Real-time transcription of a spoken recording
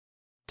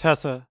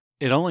Tessa,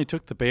 it only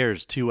took the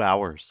Bears 2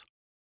 hours.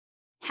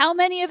 How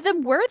many of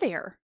them were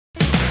there?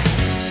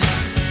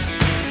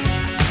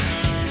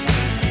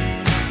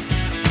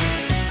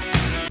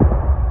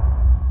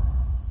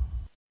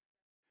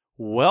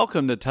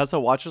 Welcome to Tessa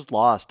Watches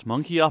Lost,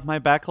 Monkey Off My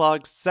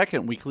Backlog's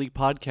second weekly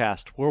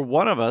podcast, where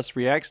one of us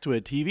reacts to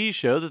a TV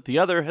show that the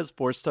other has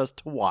forced us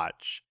to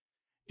watch.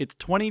 It's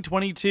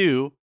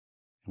 2022,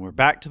 and we're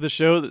back to the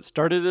show that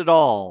started it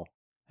all.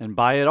 And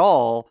by it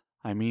all,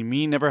 I mean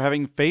me never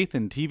having faith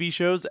in TV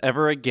shows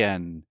ever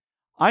again.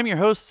 I'm your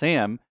host,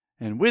 Sam,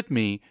 and with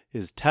me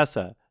is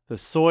Tessa, the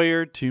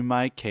Sawyer to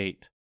my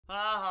Kate.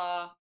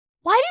 Why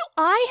do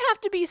I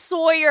have to be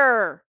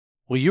Sawyer?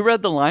 Well, you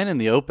read the line in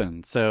the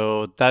open,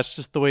 so that's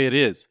just the way it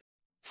is.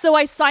 So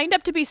I signed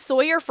up to be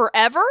Sawyer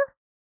forever?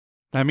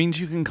 That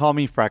means you can call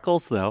me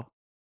Freckles, though.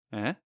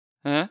 Off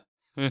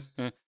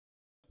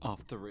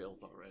the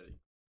rails already.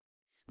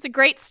 It's a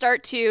great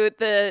start to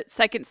the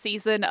second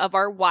season of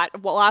our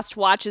Lost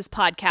Watches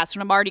podcast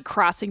when I'm already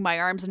crossing my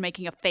arms and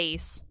making a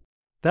face.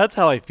 That's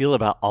how I feel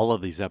about all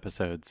of these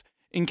episodes.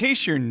 In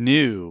case you're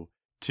new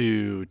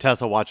to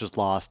Tessa Watches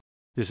Lost,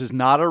 this is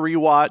not a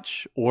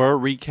rewatch or a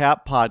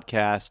recap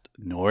podcast,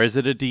 nor is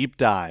it a deep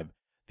dive.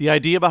 The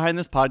idea behind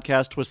this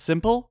podcast was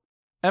simple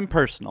and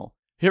personal.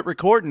 Hit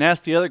record and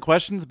ask the other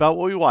questions about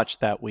what we watched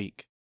that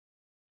week.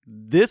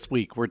 This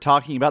week, we're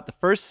talking about the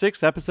first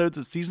 6 episodes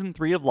of Season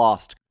 3 of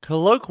Lost,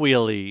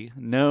 colloquially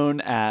known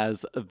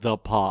as The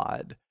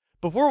Pod.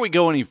 Before we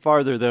go any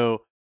farther,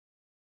 though,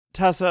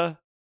 Tessa,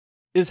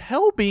 is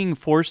hell being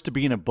forced to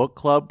be in a book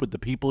club with the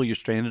people you're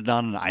stranded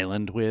on an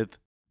island with?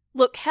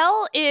 Look,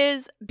 hell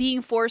is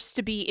being forced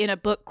to be in a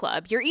book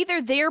club. You're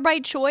either there by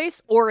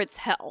choice or it's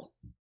hell.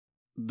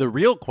 The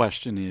real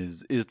question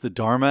is the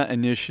Dharma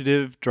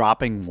Initiative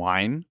dropping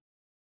wine?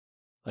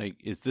 Like,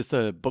 is this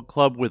a book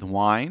club with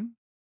wine?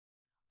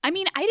 I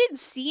mean, I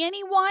didn't see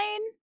any wine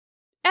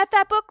at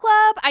that book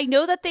club. I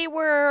know that they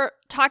were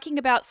talking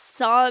about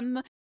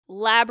some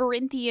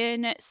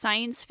labyrinthian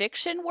science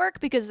fiction work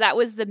because that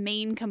was the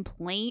main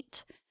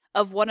complaint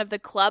of one of the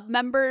club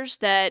members,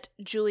 that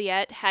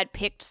Juliet had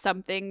picked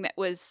something that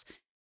was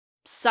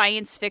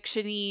science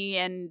fiction-y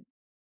and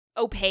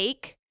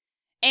opaque.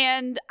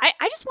 And I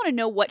just want to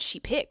know what she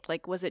picked.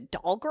 Like, was it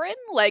Dahlgren?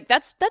 Like,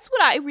 that's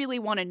what I really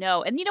want to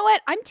know. And you know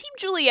what? I'm Team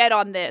Juliet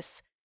on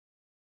this.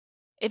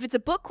 If it's a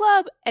book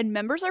club and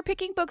members are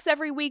picking books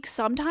every week,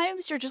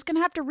 sometimes you're just going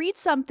to have to read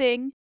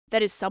something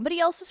that is somebody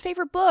else's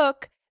favorite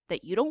book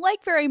that you don't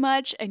like very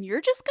much, and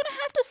you're just going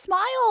to have to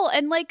smile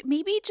and, like,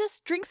 maybe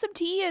just drink some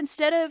tea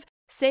instead of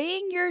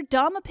saying your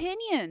dumb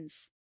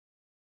opinions.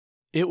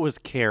 It was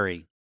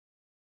Carrie.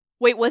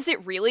 Wait, was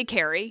it really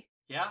Carrie?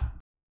 Yeah.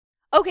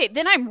 Okay,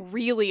 then I'm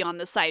really on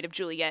the side of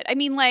Juliet. I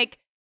mean, like,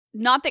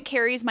 not that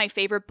Carrie's my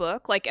favorite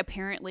book. Like,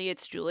 apparently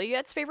it's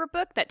Juliet's favorite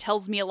book. That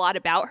tells me a lot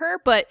about her.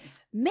 But,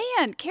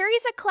 man,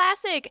 Carrie's a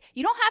classic.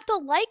 You don't have to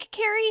like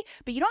Carrie,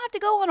 but you don't have to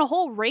go on a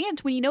whole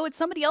rant when you know it's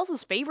somebody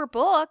else's favorite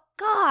book.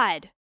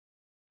 God.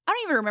 I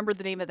don't even remember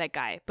the name of that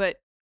guy, but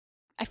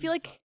I feel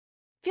like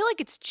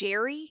it's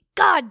Jerry.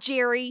 God,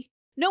 Jerry.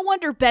 No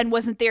wonder Ben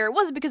wasn't there. It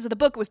wasn't because of the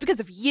book. It was because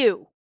of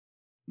you.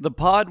 The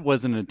Pod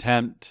was an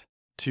attempt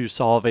to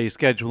solve a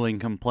scheduling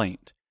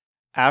complaint.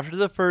 After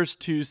the first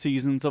 2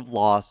 seasons of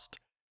Lost,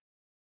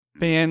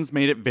 fans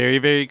made it very,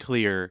 very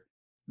clear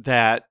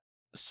that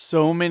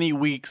so many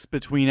weeks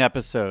between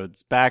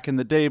episodes, back in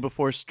the day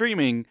before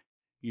streaming,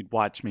 you'd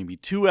watch maybe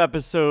 2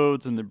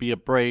 episodes and there'd be a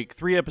break.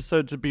 3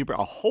 episodes would be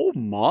a whole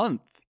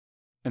month.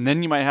 And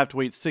then you might have to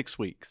wait 6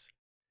 weeks.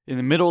 In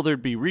the middle,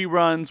 there'd be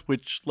reruns,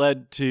 which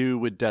led to,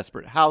 with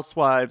Desperate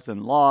Housewives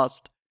and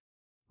Lost,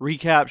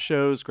 recap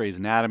shows. Grey's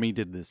Anatomy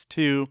did this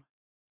too.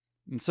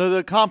 And so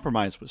the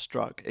compromise was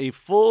struck. A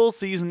full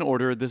season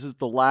order. This is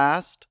the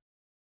last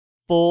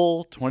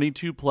full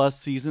 22-plus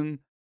season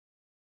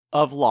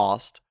of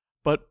Lost.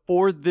 But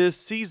for this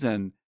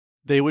season,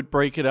 they would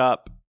break it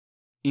up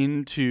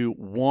into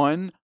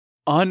one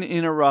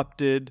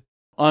uninterrupted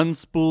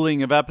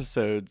unspooling of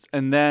episodes,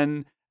 and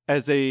then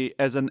as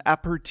an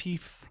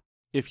aperitif,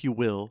 if you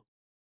will,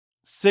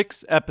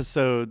 6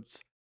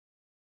 episodes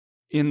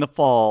in the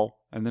fall,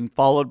 and then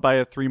followed by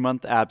a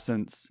 3-month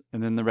absence,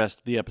 and then the rest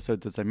of the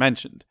episodes, as I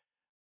mentioned.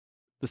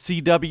 The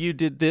CW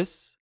did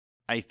this,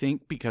 I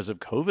think, because of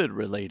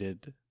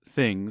COVID-related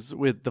things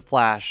with The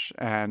Flash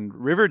and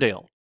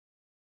Riverdale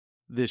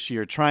this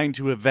year, trying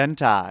to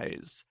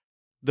eventize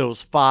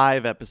those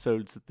 5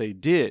 episodes that they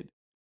did.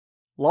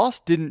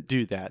 Lost didn't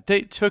do that.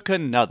 They took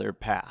another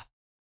path.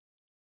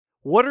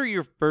 What are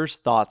your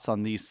first thoughts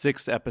on these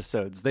 6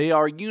 episodes? They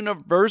are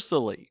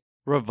universally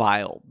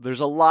reviled.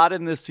 There's a lot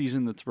in this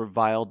season that's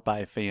reviled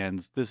by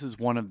fans. This is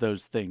one of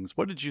those things.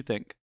 What did you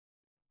think?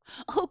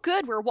 Oh,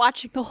 good. We're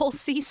watching the whole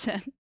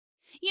season.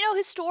 You know,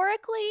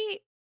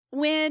 historically,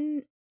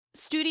 when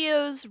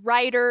studios,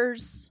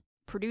 writers,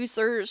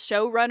 producers,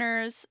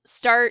 showrunners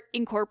start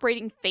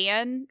incorporating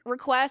fan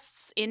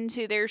requests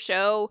into their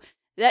show,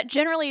 that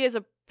generally is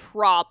a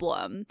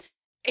problem.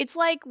 It's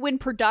like when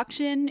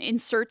production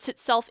inserts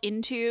itself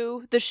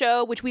into the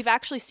show, which we've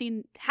actually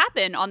seen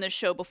happen on this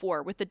show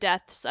before with the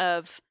deaths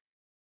of,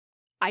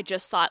 I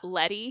just thought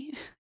Letty,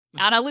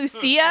 Ana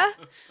Lucia,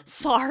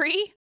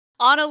 sorry,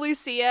 Ana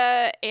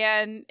Lucia,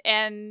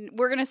 and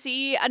we're going to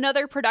see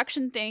another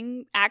production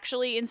thing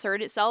actually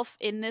insert itself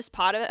in this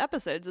pod of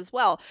episodes as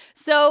well.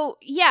 So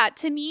yeah,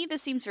 to me,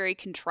 this seems very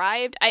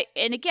contrived.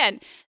 And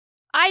again,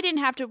 I didn't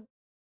have to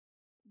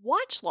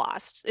watch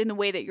Lost in the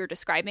way that you're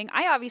describing.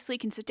 I obviously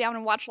can sit down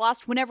and watch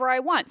Lost whenever I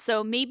want.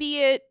 So maybe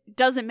it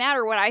doesn't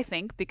matter what I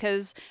think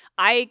because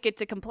I get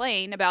to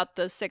complain about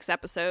the 6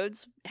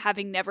 episodes,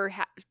 having never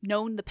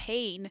known the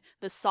pain,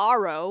 the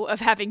sorrow of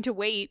having to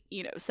wait,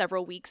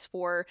 several weeks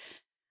for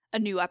a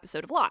new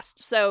episode of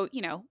Lost. So,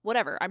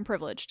 whatever. I'm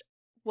privileged.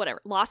 Whatever.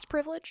 Lost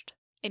privileged?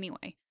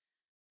 Anyway.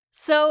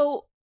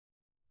 So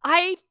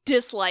I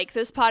dislike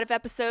this pod of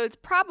episodes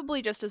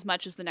probably just as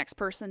much as the next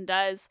person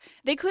does.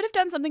 They could have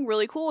done something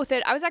really cool with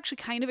it. I was actually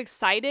kind of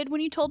excited when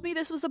you told me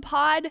this was a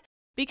pod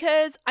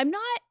because I'm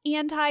not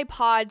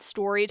anti-pod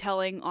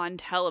storytelling on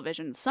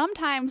television.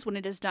 Sometimes when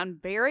it is done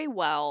very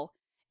well,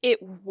 it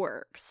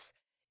works.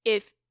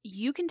 If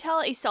you can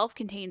tell a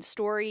self-contained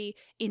story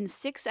in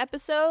 6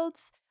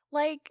 episodes,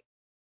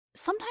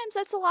 sometimes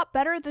that's a lot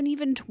better than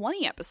even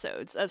 20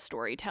 episodes of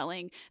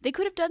storytelling. They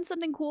could have done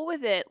something cool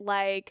with it,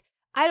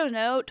 I don't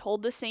know,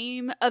 told the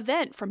same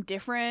event from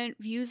different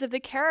views of the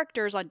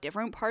characters on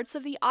different parts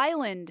of the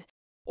island.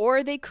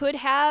 Or they could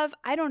have,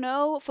 I don't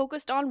know,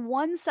 focused on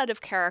one set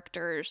of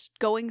characters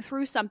going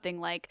through something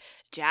like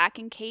Jack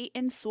and Kate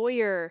and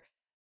Sawyer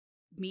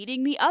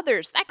meeting the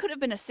others. That could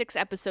have been a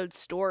 6-episode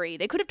story.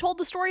 They could have told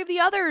the story of the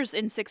others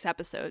in 6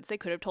 episodes. They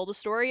could have told a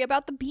story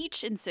about the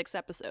beach in 6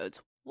 episodes.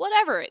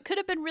 Whatever. It could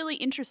have been really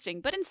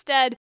interesting. But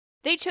instead,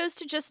 they chose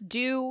to just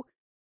do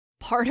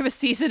part of a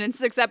season in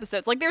 6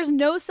 episodes. There's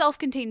no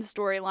self-contained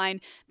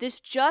storyline. This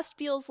just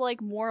feels like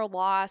more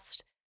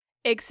Lost,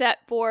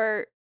 except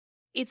for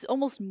it's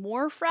almost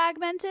more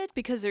fragmented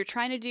because they're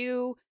trying to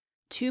do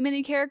too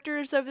many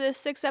characters over the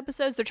 6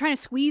 episodes. They're trying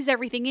to squeeze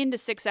everything into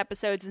 6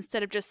 episodes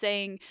instead of just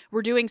saying,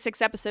 we're doing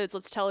 6 episodes,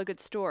 let's tell a good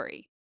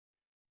story.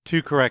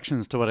 2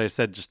 corrections to what I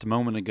said just a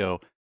moment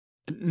ago.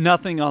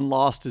 Nothing on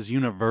Lost is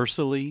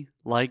universally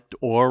liked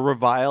or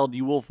reviled.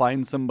 You will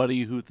find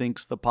somebody who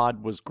thinks the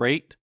pod was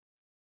great.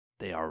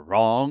 They are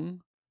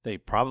wrong. They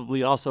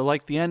probably also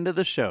like the end of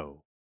the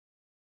show.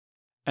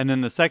 And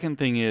then the second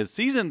thing is,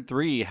 season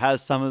 3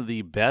 has some of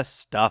the best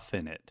stuff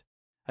in it.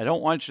 I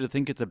don't want you to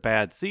think it's a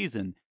bad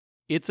season.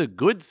 It's a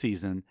good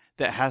season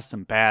that has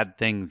some bad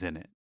things in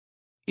it.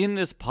 In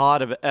this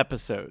pod of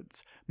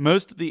episodes,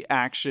 most of the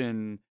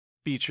action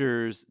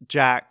features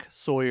Jack,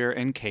 Sawyer,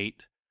 and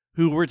Kate,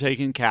 who were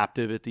taken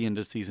captive at the end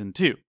of season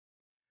 2.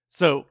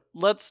 So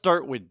let's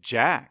start with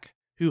Jack,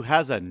 who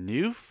has a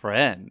new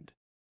friend.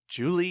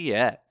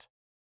 Juliet.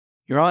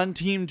 You're on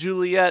Team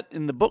Juliet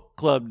in the book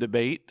club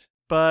debate,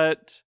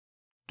 but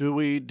do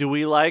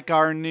we like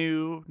our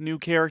new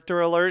character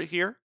alert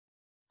here?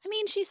 I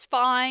mean, she's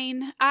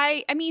fine.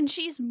 I mean,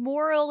 she's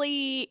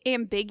morally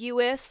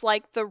ambiguous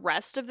like the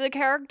rest of the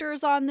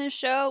characters on this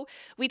show.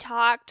 We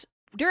talked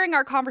during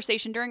our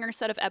conversation, during our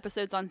set of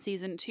episodes on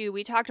season 2,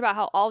 we talked about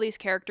how all these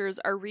characters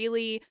are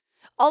really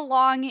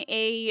along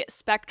a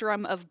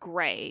spectrum of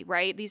gray,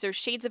 right? These are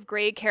shades of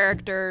gray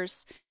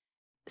characters.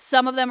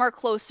 Some of them are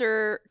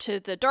closer to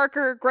the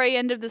darker gray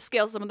end of the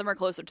scale. Some of them are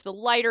closer to the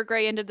lighter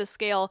gray end of the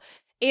scale.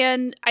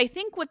 And I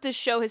think what this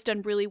show has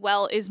done really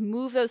well is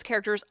move those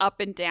characters up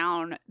and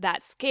down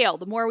that scale.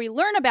 The more we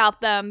learn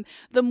about them,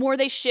 the more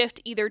they shift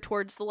either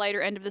towards the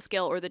lighter end of the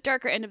scale or the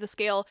darker end of the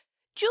scale.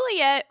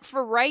 Juliet,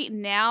 for right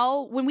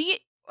now, when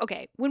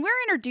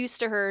we're introduced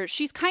to her,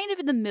 she's kind of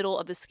in the middle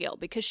of the scale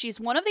because she's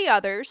one of the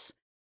others,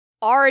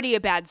 already a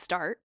bad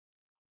start,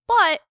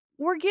 but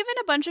we're given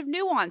a bunch of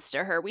nuance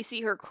to her. We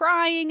see her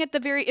crying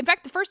in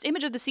fact, the first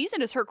image of the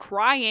season is her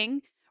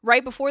crying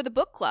right before the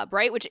book club,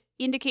 right? Which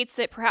indicates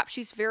that perhaps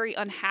she's very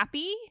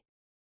unhappy, ?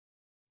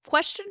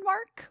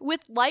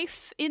 With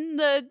life in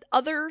the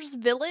others'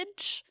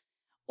 village.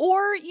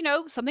 Or,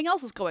 something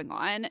else is going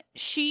on.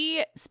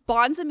 She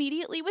bonds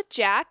immediately with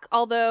Jack,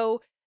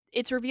 although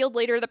it's revealed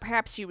later that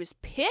perhaps she was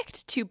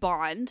picked to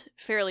bond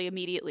fairly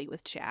immediately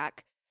with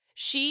Jack.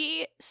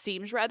 She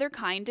seems rather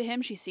kind to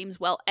him. She seems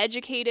well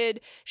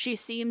educated. She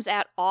seems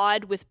at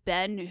odd with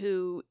Ben,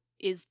 who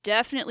is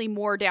definitely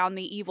more down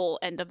the evil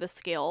end of the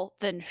scale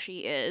than she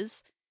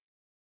is.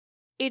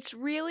 It's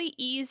really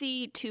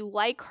easy to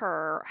like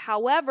her.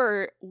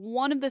 However,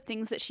 one of the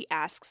things that she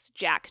asks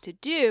Jack to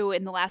do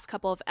in the last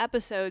couple of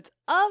episodes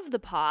of the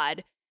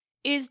pod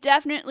is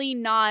definitely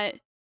not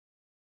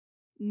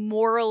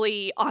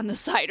morally on the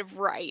side of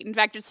right. In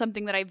fact, it's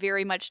something that I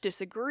very much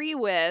disagree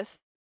with.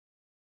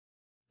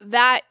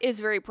 That is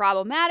very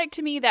problematic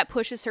to me. That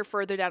pushes her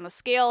further down the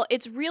scale.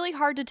 It's really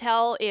hard to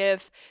tell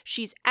if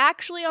she's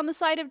actually on the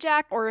side of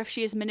Jack or if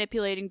she is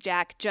manipulating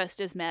Jack just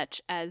as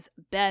much as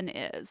Ben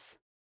is.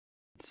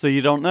 So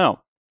you don't know.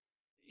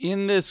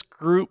 In this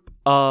group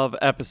of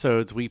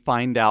episodes, we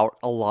find out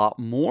a lot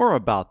more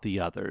about the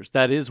others.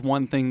 That is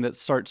one thing that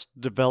starts to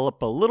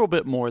develop a little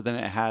bit more than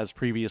it has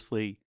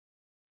previously.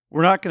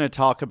 We're not going to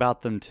talk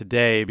about them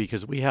today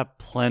because we have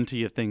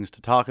plenty of things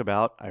to talk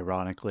about,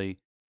 ironically.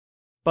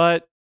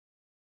 But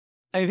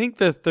I think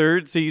the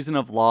third season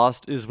of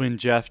Lost is when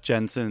Jeff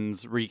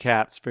Jensen's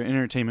recaps for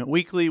Entertainment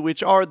Weekly,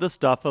 which are the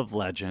stuff of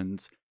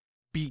legends,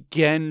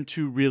 begin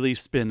to really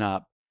spin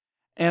up.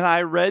 And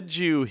I read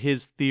you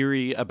his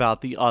theory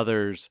about the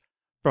others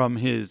from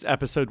his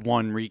episode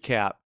 1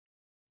 recap.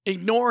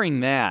 Ignoring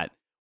that,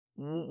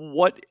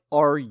 what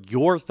are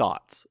your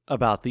thoughts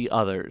about the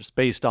others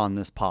based on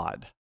this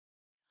pod?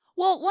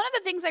 Well, one of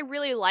the things I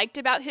really liked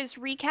about his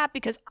recap,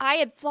 because I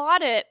had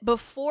thought it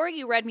before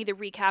you read me the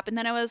recap, and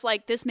then I was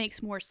like, this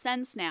makes more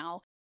sense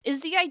now,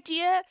 is the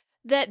idea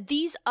that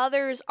these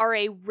others are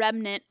a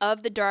remnant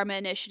of the Dharma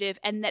Initiative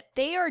and that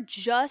they are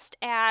just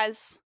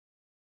as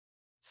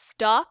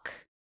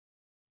stuck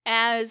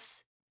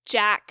as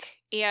Jack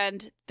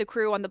and the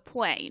crew on the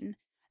plane.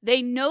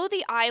 They know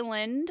the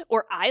island,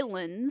 or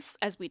islands,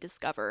 as we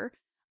discover,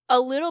 a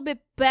little bit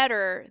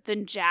better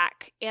than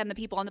Jack and the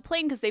people on the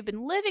plane because they've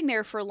been living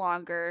there for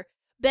longer.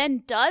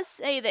 Ben does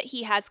say that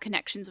he has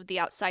connections with the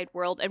outside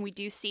world, and we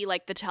do see,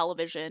 like, the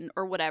television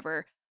or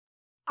whatever.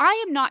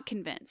 I am not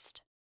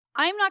convinced.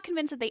 I am not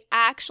convinced that they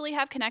actually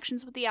have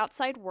connections with the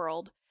outside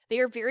world. They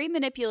are very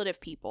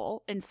manipulative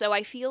people, and so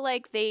I feel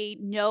like they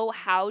know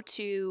how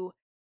to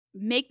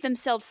make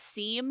themselves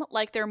seem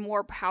like they're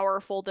more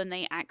powerful than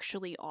they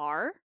actually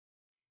are.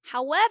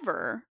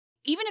 However,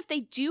 even if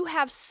they do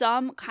have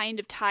some kind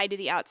of tie to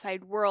the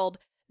outside world,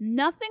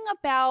 nothing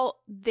about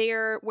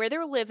where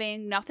they're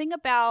living, nothing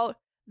about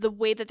the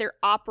way that they're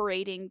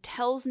operating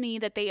tells me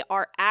that they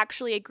are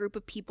actually a group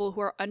of people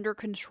who are under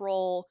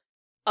control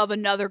of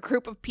another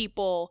group of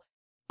people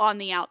on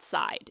the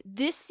outside.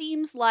 This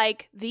seems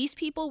like these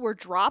people were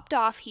dropped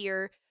off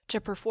here to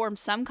perform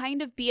some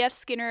kind of B.F.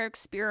 Skinner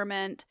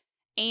experiment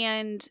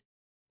and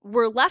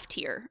were left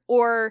here,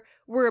 or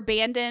were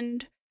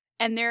abandoned,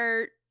 and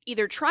they're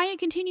either trying to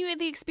continue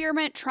the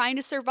experiment, trying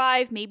to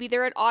survive, maybe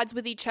they're at odds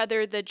with each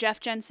other. The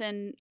Jeff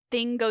Jensen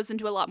thing goes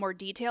into a lot more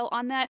detail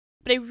on that.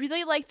 But I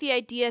really like the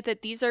idea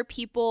that these are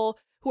people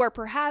who are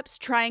perhaps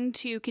trying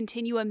to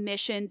continue a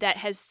mission that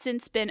has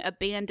since been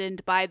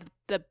abandoned by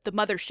the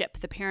mothership,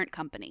 the parent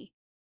company.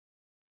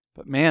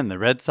 But man, the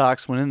Red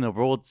Sox winning the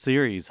World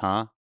Series,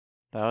 huh?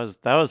 That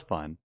was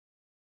fun.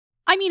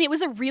 I mean, it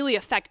was a really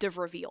effective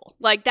reveal.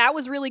 Like, that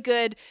was really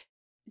good.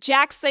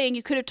 Jack saying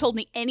you could have told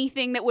me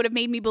anything that would have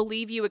made me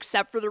believe you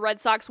except for the Red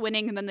Sox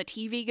winning, and then the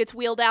TV gets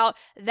wheeled out.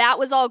 That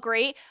was all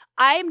great.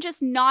 I'm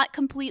just not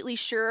completely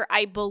sure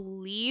I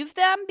believe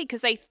them,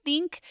 because I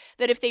think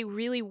that if they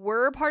really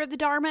were part of the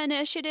Dharma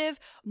Initiative,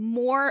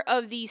 more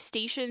of these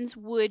stations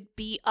would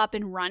be up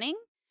and running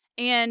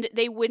and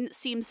they wouldn't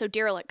seem so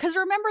derelict. Because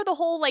remember the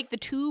whole, like, the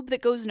tube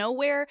that goes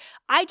nowhere?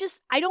 I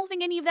don't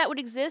think any of that would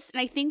exist, and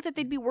I think that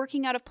they'd be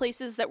working out of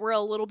places that were a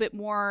little bit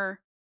more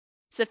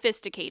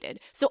sophisticated.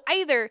 So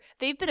either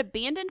they've been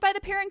abandoned by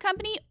the parent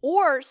company,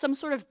 or some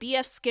sort of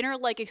B.F.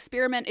 Skinner-like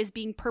experiment is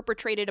being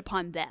perpetrated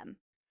upon them.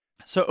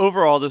 So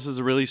overall, this is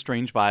a really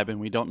strange vibe, and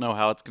we don't know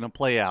how it's going to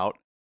play out,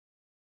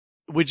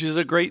 which is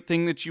a great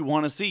thing that you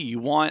want to see. You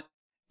want,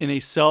 in a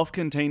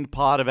self-contained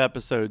pod of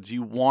episodes,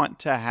 you want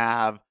to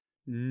have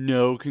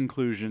no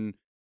conclusion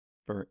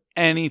for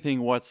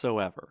anything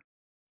whatsoever,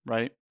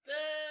 right? Boo!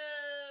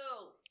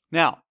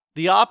 Now,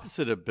 the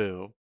opposite of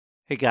boo.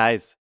 Hey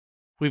guys,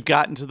 we've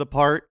gotten to the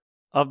part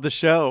of the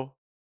show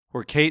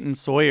where Kate and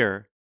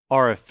Sawyer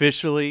are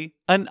officially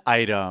an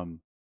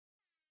item.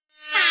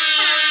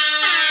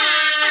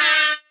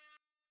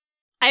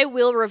 I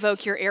will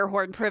revoke your air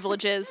horn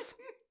privileges.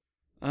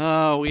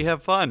 Oh, we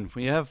have fun.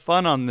 We have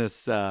fun on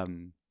this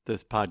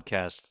this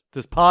podcast.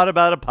 This pod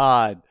about a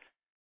pod.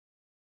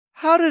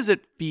 How does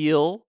it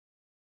feel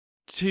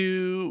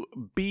to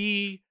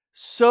be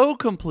so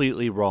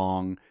completely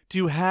wrong,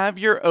 to have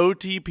your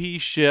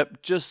OTP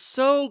ship just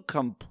so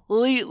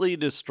completely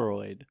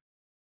destroyed?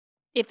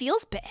 It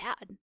feels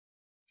bad.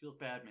 Feels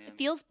bad, man. It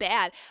feels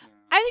bad. Yeah.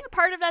 I think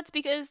part of that's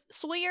because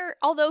Sawyer,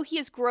 although he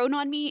has grown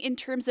on me in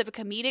terms of a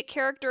comedic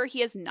character, he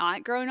has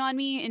not grown on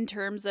me in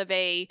terms of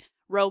a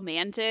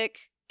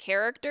romantic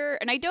character.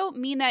 And I don't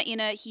mean that in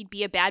a he'd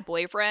be a bad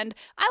boyfriend.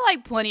 I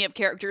like plenty of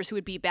characters who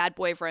would be bad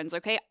boyfriends,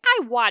 okay?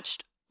 I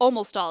watched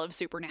almost all of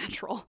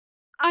Supernatural.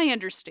 I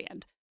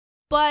understand.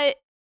 But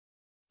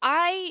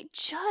there's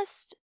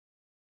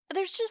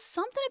just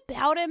something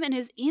about him and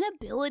his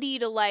inability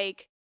to,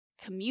 like,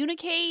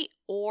 communicate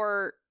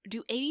or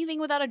do anything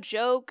without a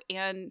joke.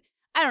 And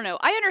I don't know.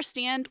 I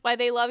understand why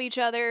they love each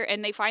other,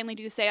 and they finally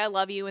do say I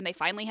love you, and they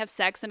finally have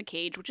sex in a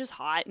cage, which is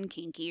hot and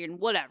kinky and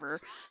whatever.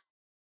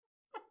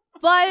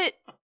 But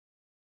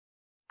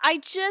I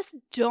just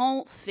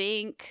don't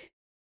think,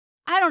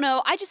 I don't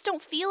know, I just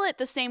don't feel it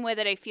the same way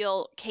that I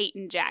feel Kate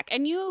and Jack.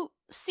 And you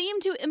seem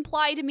to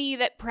imply to me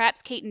that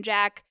perhaps Kate and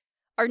Jack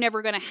are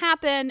never going to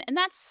happen, and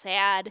that's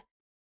sad.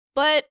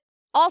 But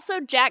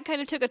also, Jack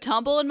kind of took a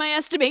tumble in my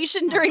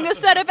estimation during this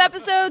set of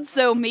episodes,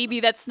 so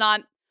maybe that's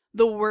not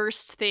the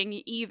worst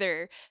thing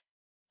either.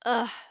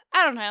 I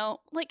don't know,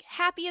 like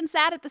happy and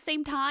sad at the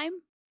same time.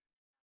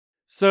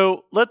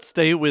 So let's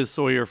stay with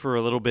Sawyer for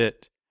a little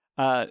bit.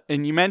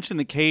 And you mentioned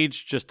the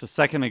cage just a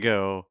second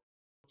ago.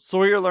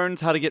 Sawyer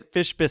learns how to get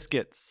fish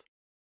biscuits.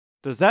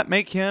 Does that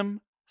make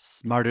him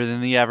smarter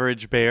than the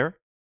average bear?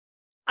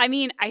 I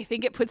mean, I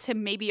think it puts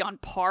him maybe on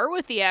par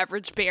with the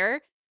average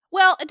bear.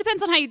 Well, it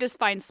depends on how you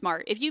define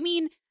smart. If you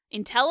mean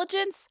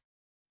intelligence,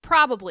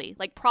 probably.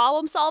 Like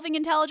problem-solving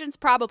intelligence,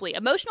 probably.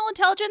 Emotional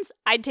intelligence,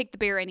 I'd take the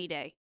bear any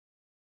day.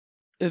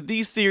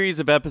 These series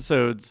of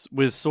episodes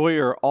with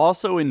Sawyer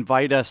also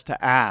invite us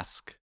to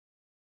ask,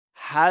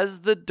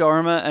 has the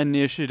Dharma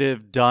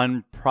Initiative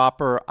done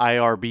proper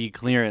IRB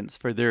clearance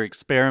for their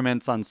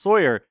experiments on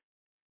Sawyer?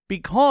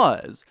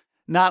 Because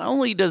not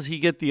only does he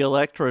get the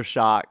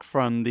electroshock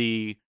from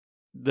the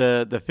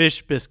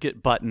fish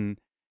biscuit button,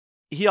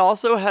 he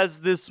also has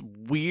this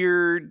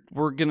weird,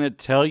 we're going to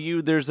tell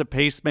you there's a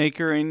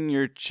pacemaker in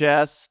your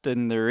chest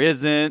and there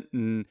isn't,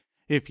 and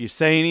if you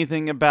say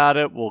anything about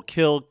it, we'll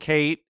kill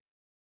Kate.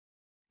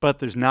 But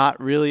there's not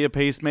really a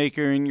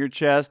pacemaker in your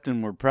chest,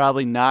 and we're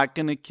probably not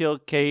going to kill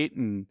Kate,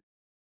 and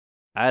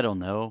I don't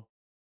know.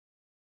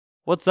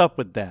 What's up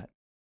with that?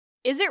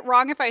 Is it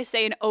wrong if I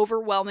say an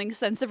overwhelming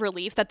sense of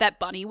relief that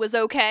bunny was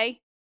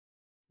okay?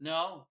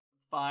 No,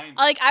 it's fine.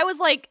 Like, I was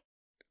like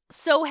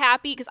so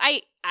happy because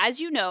as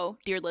you know,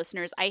 dear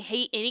listeners, I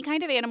hate any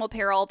kind of animal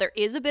peril. There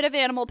is a bit of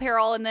animal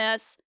peril in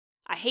this.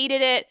 I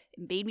hated it.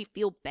 It made me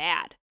feel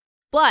bad.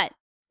 But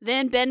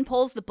then Ben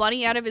pulls the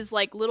bunny out of his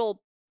like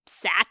little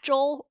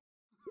satchel.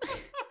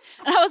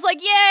 And I was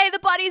like, yay, the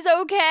bunny's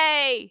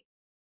okay.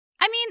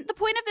 I mean, the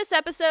point of this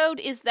episode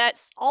is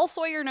that all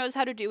Sawyer knows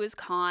how to do is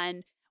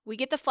con. We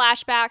get the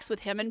flashbacks with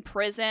him in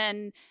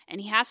prison, and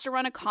he has to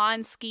run a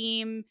con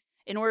scheme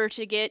in order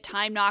to get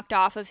time knocked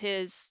off of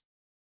his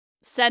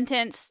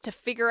sentence to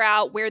figure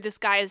out where this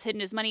guy has hidden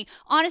his money.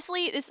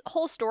 Honestly, this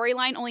whole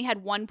storyline only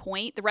had one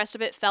point. The rest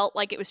of it felt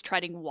like it was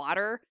treading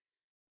water.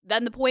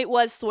 Then the point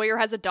was Sawyer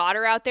has a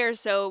daughter out there,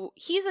 so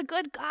he's a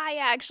good guy,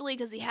 actually,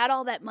 because he had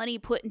all that money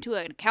put into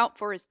an account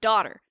for his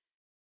daughter.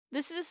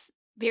 This is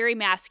very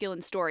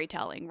masculine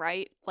storytelling,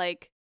 right?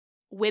 Like,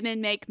 women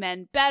make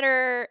men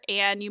better,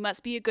 and you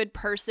must be a good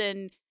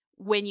person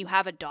when you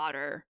have a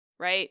daughter,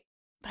 right?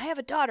 But I have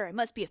a daughter, I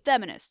must be a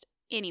feminist.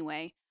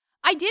 Anyway,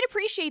 I did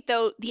appreciate,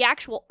 though, the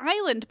actual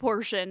island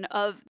portion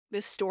of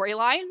this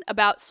storyline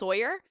about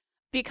Sawyer,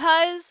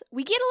 because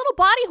we get a little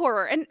body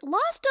horror, and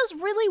Lost does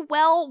really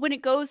well when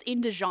it goes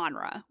into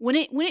genre. When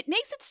it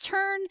makes its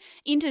turn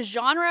into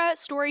genre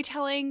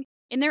storytelling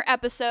in their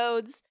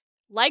episodes,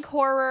 like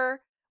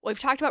horror. We've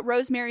talked about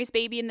Rosemary's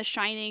Baby and The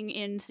Shining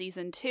in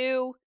season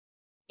 2.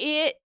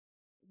 It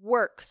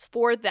works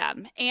for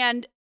them.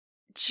 And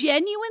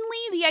genuinely,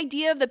 the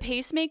idea of the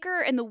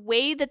pacemaker and the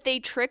way that they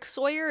trick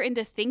Sawyer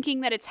into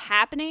thinking that it's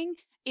happening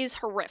is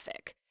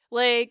horrific.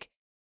 Like,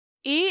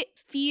 it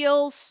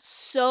feels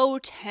so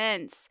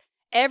tense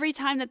every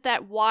time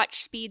that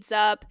watch speeds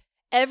up,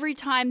 every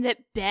time that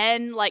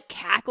Ben, like,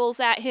 cackles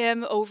at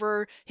him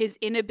over his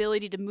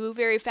inability to move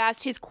very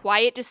fast, his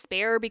quiet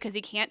despair because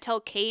he can't tell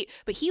Kate,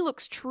 but he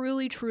looks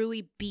truly,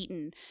 truly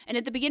beaten. And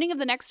at the beginning of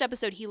the next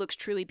episode, he looks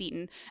truly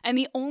beaten. And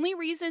the only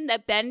reason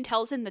that Ben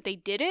tells him that they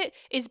did it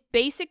is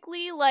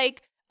basically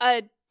like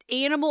a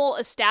animal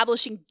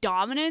establishing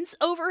dominance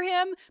over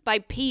him by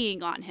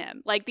peeing on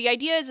him. Like, the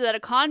idea is that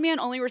a con man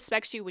only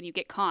respects you when you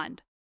get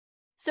conned.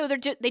 So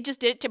they just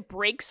did it to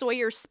break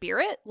Sawyer's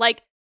spirit?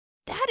 Like,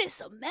 that is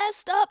some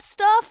messed up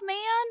stuff, man.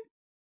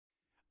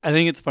 I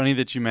think it's funny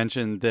that you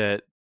mentioned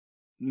that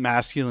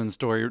masculine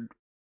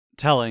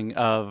storytelling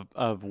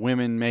of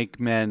women make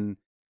men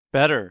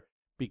better,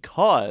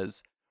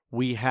 because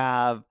we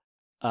have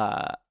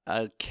a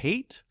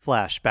Kate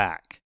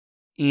flashback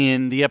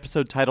in the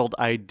episode titled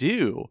I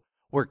Do,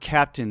 where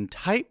Captain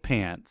Tight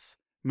Pants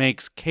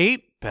makes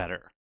Kate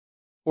better,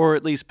 or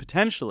at least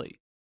potentially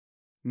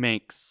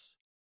makes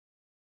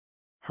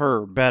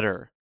her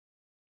better.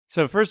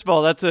 So first of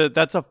all, that's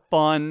a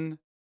fun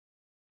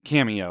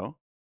cameo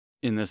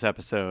in this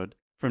episode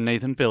from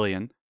Nathan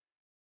Fillion.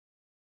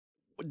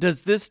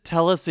 Does this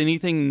tell us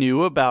anything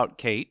new about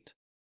Kate?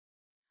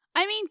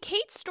 I mean,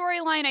 Kate's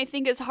storyline, I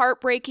think, is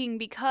heartbreaking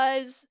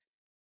because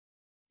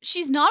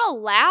she's not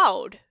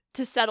allowed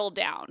to settle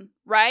down,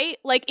 right?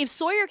 Like, if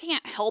Sawyer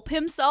can't help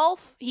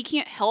himself, he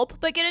can't help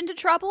but get into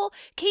trouble,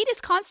 Kate is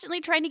constantly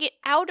trying to get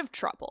out of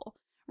trouble,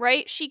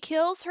 right? She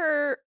kills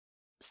her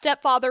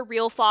stepfather,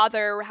 real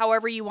father,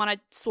 however you want to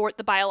sort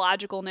the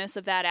biologicalness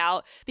of that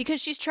out,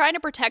 because she's trying to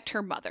protect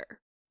her mother,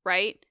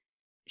 right?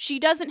 She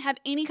doesn't have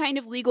any kind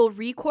of legal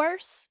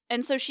recourse,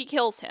 and so she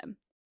kills him.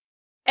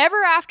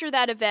 Ever after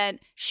that event,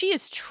 she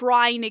is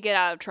trying to get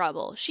out of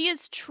trouble. She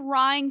is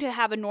trying to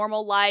have a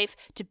normal life,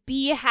 to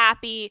be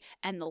happy,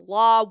 and the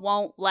law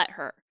won't let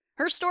her.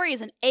 Her story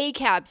is an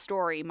ACAB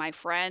story, my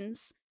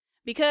friends,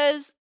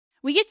 because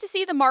we get to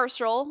see the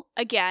Marshal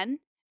again,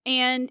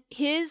 and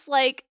his,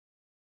 like,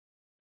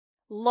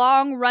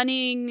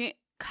 long-running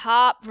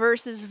cop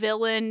versus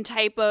villain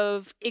type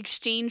of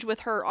exchange with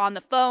her on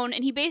the phone.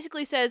 And he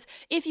basically says,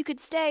 if you could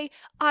stay,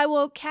 I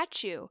won't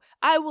catch you.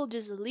 I will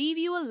just leave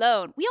you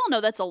alone. We all know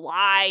that's a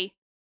lie.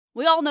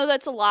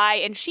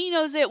 And she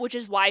knows it, which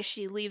is why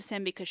she leaves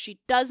him, because she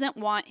doesn't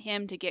want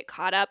him to get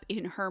caught up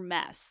in her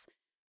mess.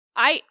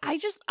 I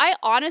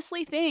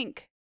honestly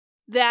think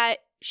that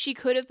she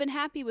could have been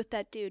happy with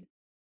that dude,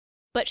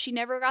 but she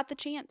never got the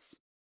chance.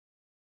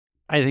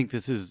 I think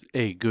this is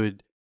a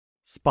good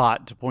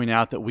spot to point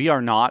out that we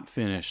are not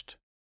finished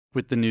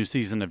with the new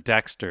season of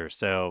Dexter.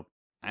 So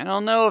I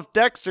don't know if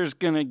Dexter's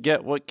going to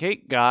get what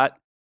Kate got,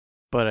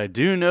 but I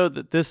do know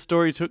that this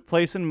story took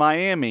place in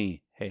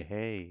Miami.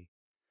 Hey.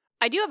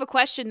 I do have a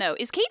question, though.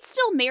 Is Kate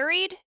still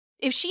married?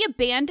 If she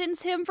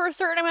abandons him for a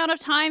certain amount of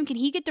time, can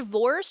he get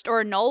divorced or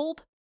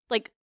annulled?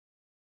 Like,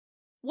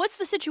 what's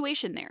the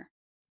situation there?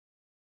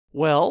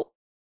 Well,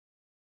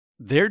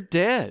 they're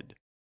dead.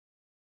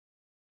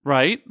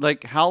 Right?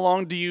 Like, how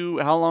long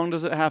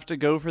does it have to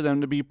go for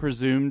them to be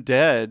presumed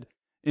dead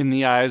in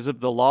the eyes of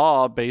the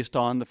law based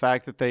on the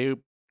fact that they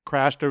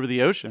crashed over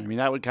the ocean? I mean,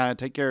 that would kind of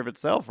take care of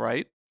itself,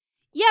 right?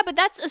 Yeah, but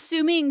that's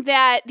assuming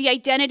that the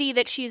identity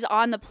that she's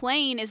on the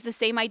plane is the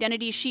same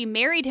identity she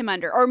married him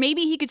under. Or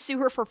maybe he could sue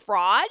her for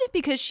fraud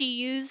because she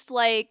used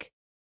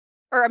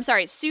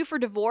sue for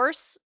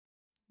divorce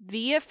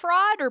via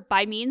fraud or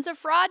by means of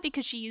fraud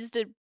because she used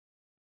a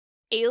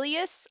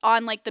alias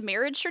on the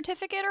marriage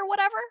certificate or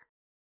whatever.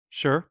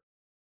 Sure.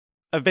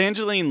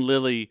 Evangeline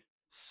Lilly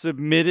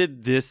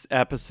submitted this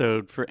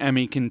episode for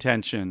Emmy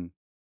contention,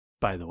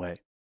 by the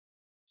way.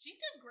 She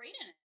does great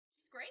in it.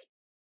 She's great.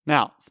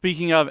 Now,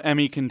 speaking of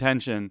Emmy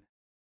contention,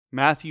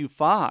 Matthew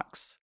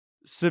Fox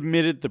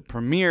submitted the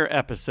premiere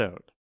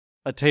episode,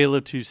 A Tale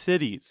of Two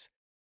Cities,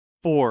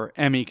 for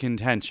Emmy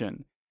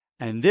contention.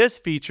 And this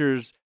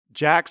features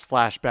Jack's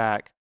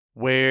flashback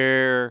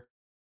where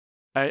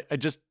I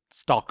just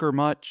stalk her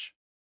much.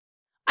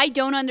 I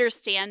don't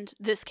understand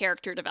this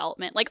character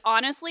development.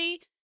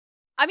 Honestly,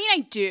 I mean,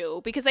 I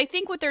do, because I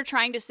think what they're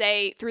trying to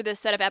say through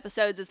this set of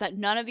episodes is that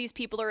none of these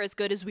people are as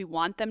good as we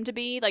want them to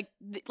be.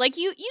 Like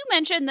you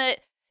mentioned that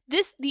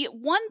the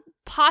one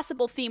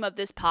possible theme of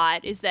this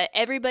pod is that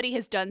everybody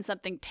has done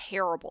something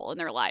terrible in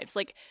their lives.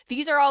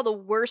 These are all the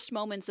worst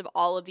moments of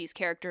all of these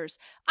characters.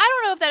 I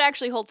don't know if that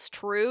actually holds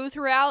true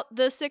throughout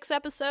the 6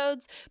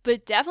 episodes, but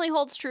it definitely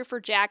holds true for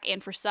Jack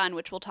and for Sun,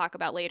 which we'll talk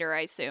about later,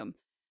 I assume.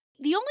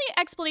 The only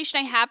explanation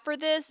I have for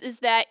this is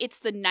that it's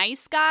the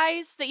nice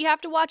guys that you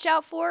have to watch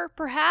out for,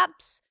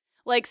 perhaps.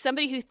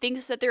 Somebody who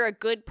thinks that they're a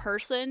good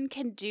person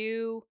can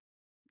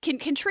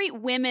treat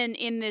women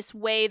in this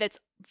way that's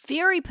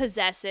very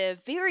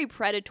possessive, very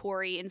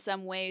predatory in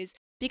some ways,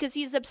 because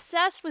he's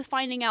obsessed with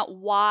finding out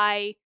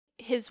why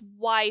his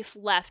wife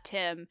left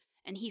him,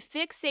 and he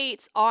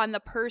fixates on the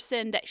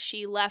person that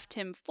she left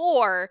him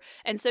for,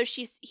 and so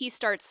he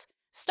starts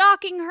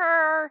stalking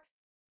her,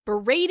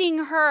 berating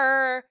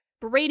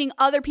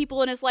other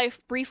people in his life.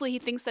 Briefly, he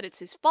thinks that it's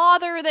his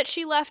father that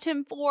she left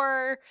him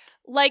for.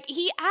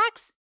 He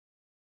acts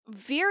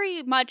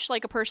very much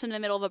like a person in the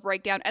middle of a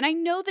breakdown. And I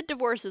know that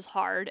divorce is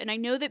hard, and I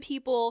know that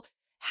people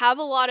have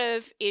a lot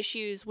of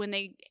issues when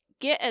they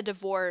get a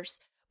divorce,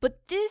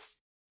 but this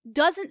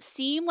doesn't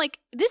seem like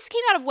this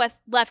came out of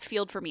left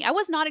field for me. I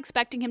was not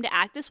expecting him to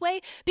act this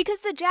way, because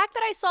the Jack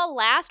that I saw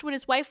last when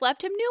his wife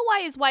left him knew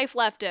why his wife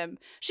left him.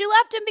 She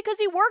left him because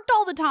he worked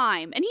all the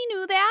time, and he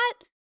knew that.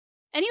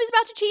 And he was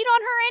about to cheat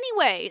on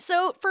her anyway.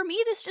 So for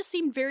me, this just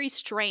seemed very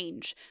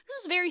strange.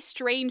 This is very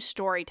strange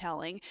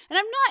storytelling. And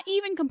I'm not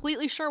even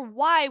completely sure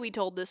why we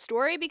told this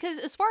story, because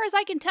as far as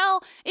I can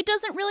tell, it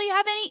doesn't really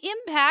have any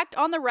impact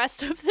on the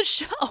rest of the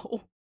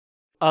show.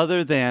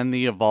 Other than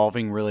the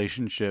evolving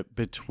relationship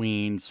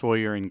between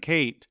Sawyer and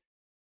Kate,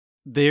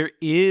 there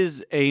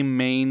is a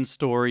main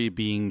story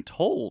being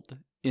told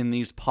in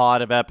these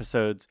pod of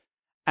episodes.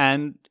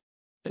 And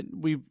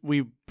we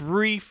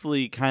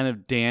briefly kind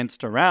of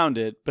danced around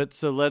it, but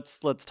so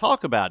let's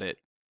talk about it.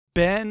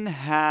 Ben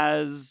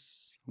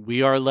has,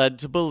 we are led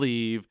to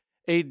believe,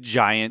 a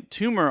giant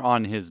tumor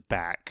on his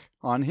back,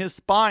 on his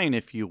spine,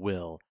 if you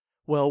will.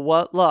 Well,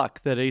 what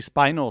luck that a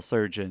spinal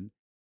surgeon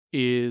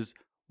is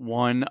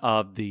one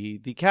of the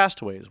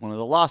castaways, one of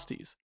the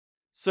losties.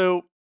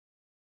 So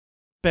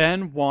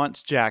Ben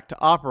wants Jack to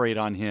operate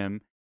on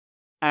him,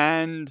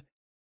 and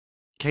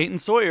Kate and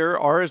Sawyer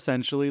are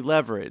essentially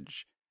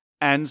leverage.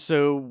 And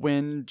so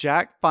when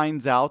Jack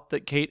finds out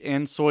that Kate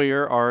and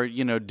Sawyer are,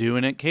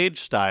 doing it Cage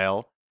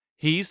style,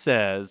 he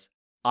says,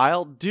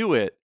 I'll do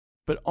it,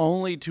 but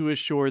only to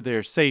assure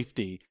their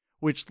safety,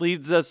 which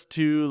leads us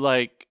to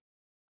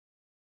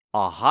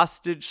a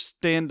hostage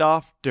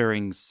standoff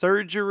during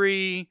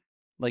surgery.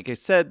 Like I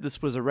said,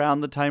 this was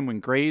around the time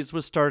when Grey's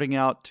was starting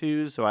out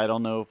too, so I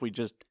don't know if we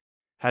just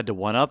had to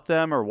one-up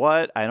them or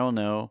what. I don't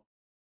know.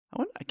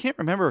 I can't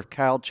remember if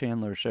Kyle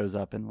Chandler shows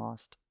up in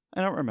Lost. I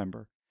don't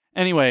remember.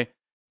 Anyway,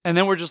 and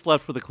then we're just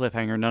left with a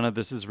cliffhanger. None of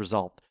this is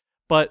resolved.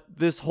 But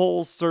this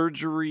whole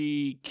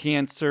surgery,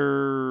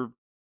 cancer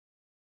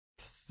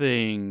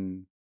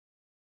thing,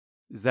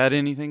 is that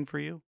anything for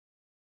you?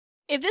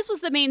 If this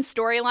was the main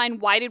storyline,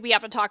 why did we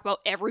have to talk about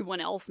everyone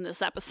else in this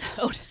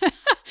episode?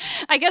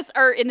 I guess,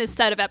 or in this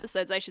set of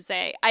episodes, I should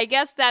say. I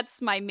guess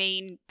that's my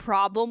main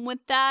problem with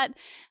that.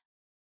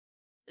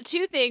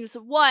 Two things.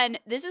 One,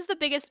 this is the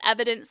biggest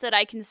evidence that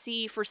I can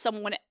see for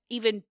someone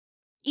even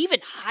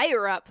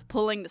higher up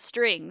pulling the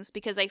strings,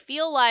 because I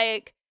feel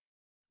like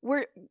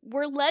we're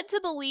led to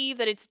believe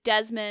that it's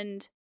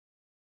Desmond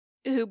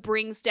who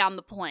brings down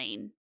the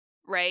plane,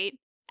 right?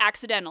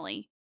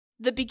 Accidentally.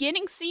 The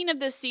beginning scene of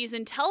this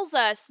season tells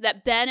us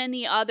that Ben and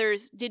the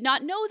others did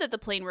not know that the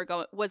plane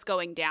was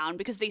going down,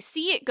 because they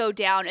see it go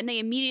down and they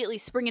immediately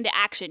spring into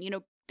action. You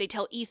know, they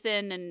tell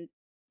Ethan and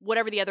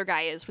whatever the other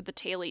guy is with the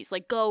tailies,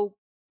 like, go,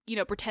 you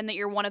know, pretend that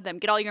you're one of them,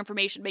 get all your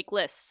information, make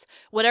lists,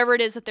 whatever it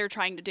is that they're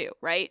trying to do,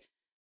 right?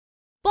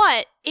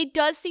 But it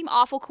does seem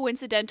awful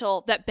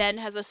coincidental that Ben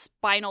has a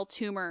spinal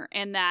tumor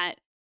and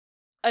that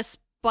a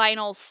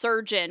spinal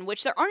surgeon,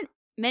 which there aren't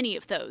many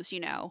of those,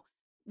 you know,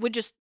 would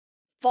just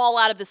fall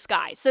out of the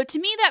sky. So to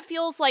me, that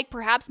feels like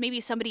perhaps maybe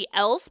somebody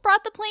else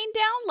brought the plane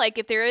down. Like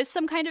if there is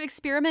some kind of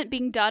experiment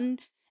being done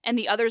and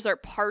the others are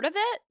part of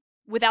it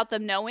without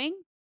them knowing,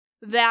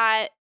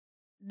 that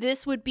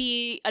this would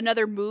be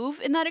another move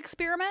in that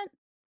experiment.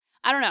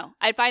 I don't know.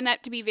 I find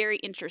that to be very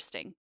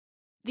interesting.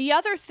 The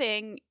other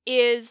thing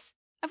is,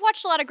 I've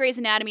watched a lot of Grey's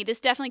Anatomy. This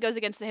definitely goes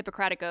against the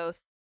Hippocratic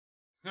Oath.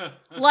 This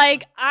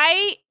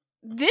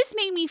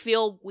made me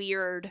feel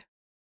weird.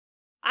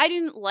 I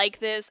didn't like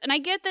this, and I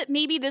get that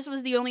maybe this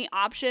was the only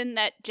option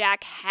that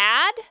Jack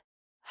had.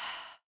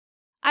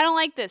 I don't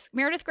like this.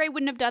 Meredith Grey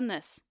wouldn't have done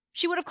this.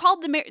 She would have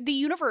called the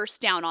universe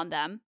down on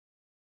them,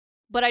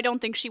 but I don't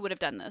think she would have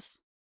done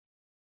this.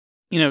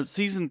 You know,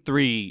 season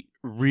 3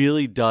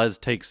 really does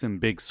take some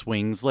big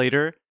swings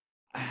later.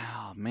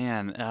 Oh,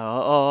 man.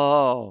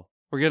 Oh,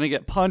 we're going to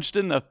get punched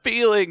in the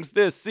feelings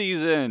this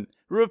season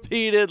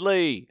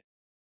repeatedly.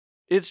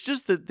 It's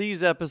just that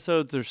these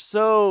episodes are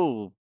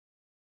so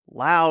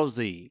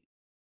lousy.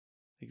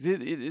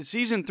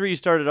 Season 3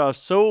 started off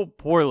so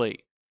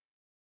poorly.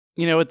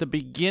 You know, at the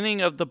beginning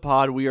of the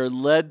pod, we are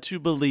led to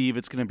believe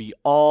it's going to be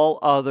all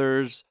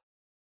others,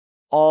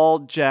 all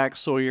Jack,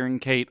 Sawyer, and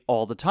Kate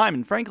all the time.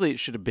 And frankly, it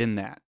should have been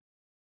that.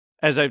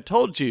 As I've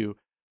told you,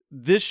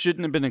 this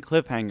shouldn't have been a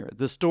cliffhanger.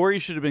 The story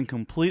should have been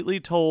completely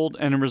told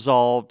and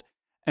resolved,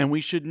 and we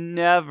should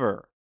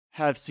never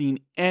have seen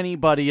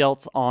anybody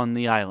else on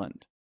the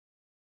island.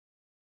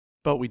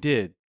 But we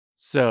did.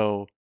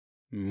 So,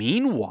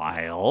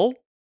 meanwhile,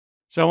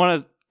 I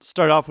want to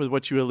start off with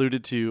what you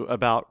alluded to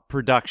about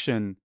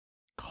production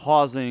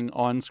causing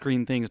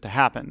on-screen things to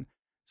happen.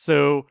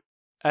 So,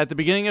 at the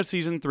beginning of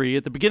season 3,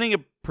 at the beginning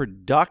of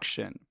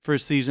production for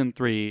season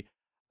 3,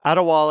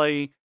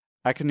 Adewale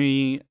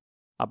Akinyi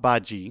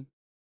Agbaji,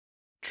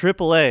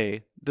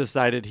 AAA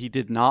decided he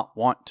did not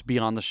want to be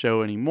on the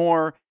show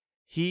anymore.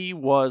 He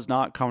was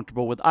not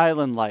comfortable with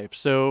island life.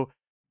 So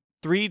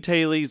 3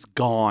 tailies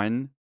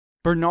gone.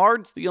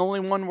 Bernard's the only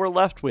one we're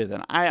left with.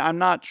 And I'm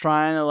not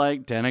trying to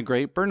like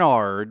denigrate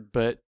Bernard,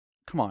 but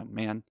come on,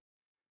 man.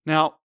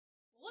 Now,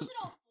 what was it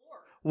all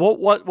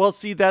for? Well,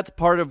 see, that's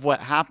part of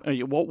what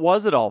happened. What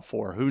was it all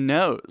for? Who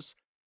knows?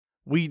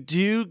 We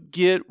do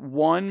get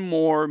one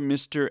more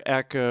Mr.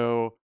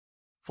 Eko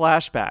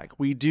flashback.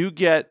 We do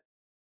get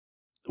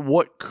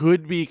what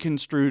could be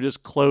construed as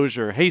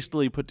closure,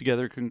 hastily put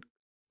together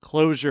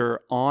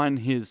closure on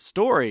his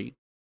story.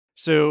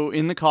 So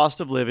in The Cost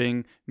of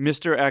Living,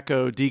 Mr.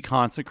 Eko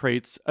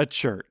deconsecrates a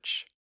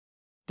church.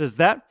 Does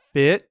that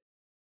fit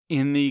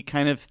in the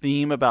kind of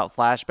theme about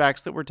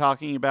flashbacks that we're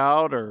talking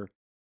about? Or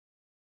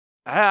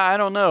I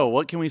don't know.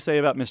 What can we say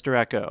about Mr.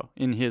 Eko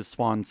in his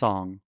swan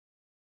song?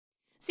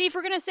 See, if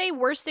we're going to say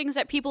worst things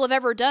that people have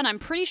ever done, I'm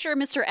pretty sure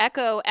Mr.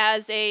 Eko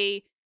as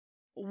a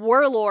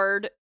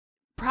warlord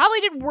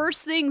probably did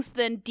worse things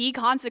than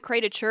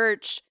deconsecrate a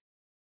church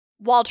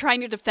while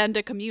trying to defend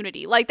a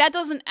community. Like, that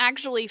doesn't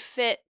actually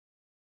fit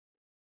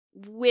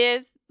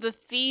with the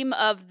theme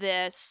of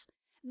this.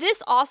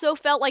 This also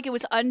felt like it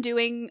was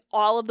undoing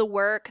all of the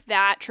work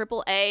that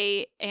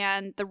AAA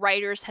and the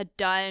writers had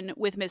done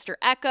with Mr.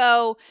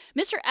 Eko.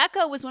 Mr.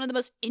 Eko was one of the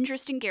most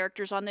interesting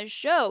characters on this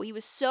show. He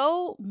was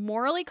so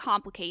morally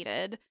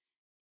complicated,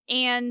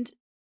 and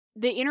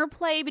the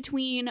interplay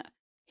between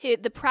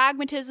the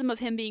pragmatism of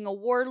him being a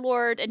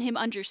warlord and him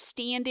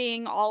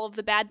understanding all of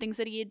the bad things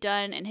that he had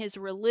done, and his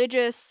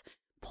religious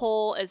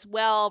pull as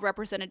well,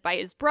 represented by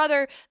his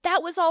brother,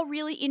 that was all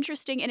really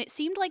interesting, and it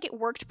seemed like it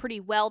worked pretty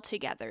well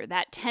together,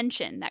 that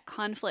tension, that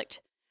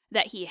conflict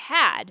that he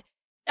had.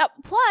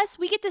 Plus,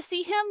 we get to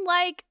see him,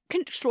 like,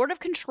 sort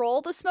of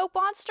control the smoke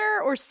monster,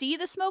 or see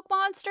the smoke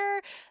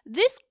monster.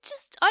 This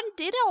just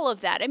undid all of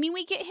that. I mean,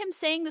 we get him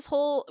saying this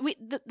whole,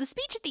 the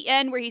speech at the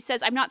end where he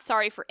says, I'm not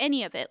sorry for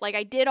any of it. Like,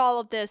 I did all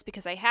of this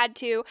because I had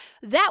to.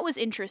 That was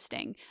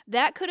interesting.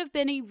 That could have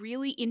been a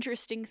really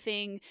interesting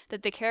thing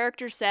that the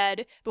character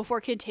said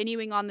before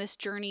continuing on this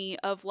journey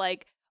of,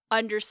 like,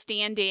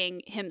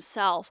 understanding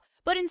himself.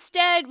 But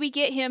instead, we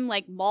get him,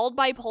 like, mauled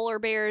by polar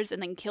bears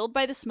and then killed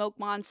by the smoke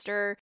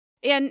monster.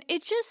 And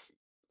it just,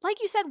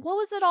 like you said, what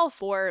was it all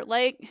for?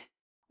 Like,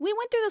 we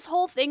went through this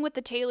whole thing with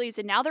the tailies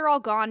and now they're all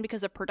gone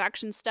because of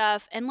production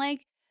stuff. And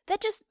like,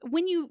 that just,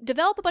 when you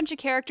develop a bunch of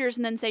characters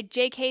and then say,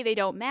 JK, they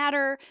don't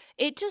matter,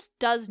 it just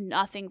does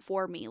nothing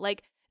for me.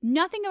 Like,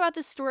 nothing about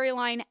this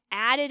storyline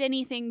added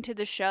anything to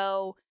the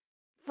show.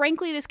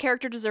 Frankly, this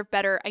character deserved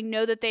better. I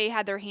know that they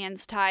had their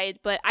hands tied,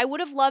 but I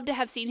would have loved to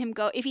have seen him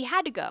go, if he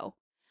had to go,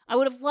 I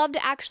would have loved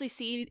to actually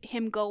see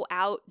him go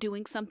out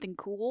doing something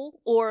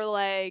cool, or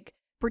like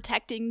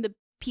protecting the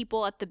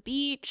people at the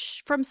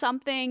beach from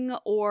something,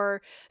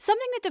 or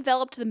something that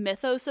developed the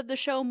mythos of the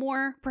show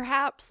more,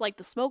 perhaps, like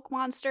the smoke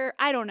monster.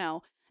 I don't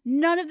know.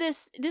 None of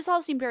this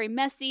all seemed very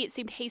messy. It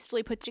seemed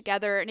hastily put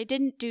together, and it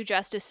didn't do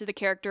justice to the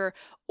character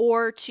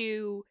or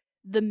to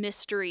the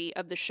mystery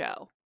of the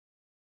show.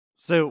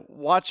 So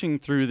watching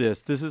through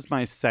this is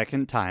my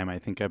second time, I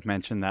think I've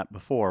mentioned that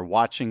before,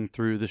 watching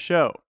through the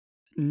show.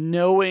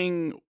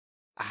 Knowing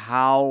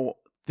how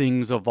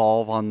things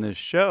evolve on this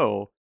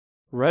show,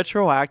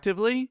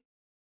 retroactively,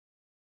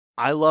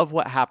 I love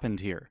what happened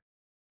here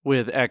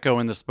with Echo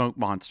and the Smoke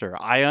Monster.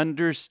 I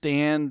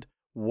understand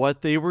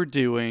what they were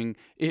doing.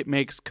 It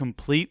makes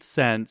complete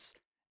sense.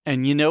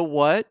 And you know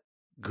what?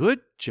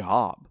 Good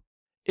job.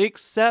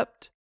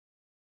 Except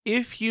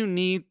if you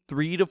need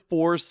 3 to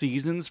 4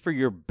 seasons for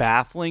your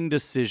baffling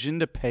decision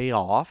to pay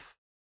off,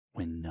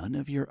 when none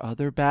of your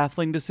other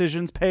baffling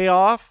decisions pay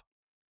off,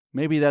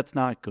 maybe that's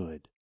not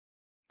good.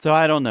 So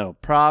I don't know.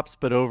 Props,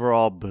 but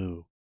overall,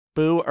 boo.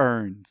 Boo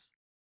earns.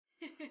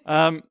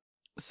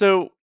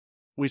 So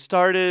we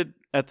started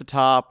at the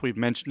top. We've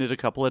mentioned it a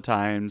couple of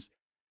times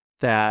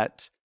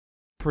that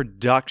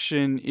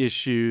production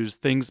issues,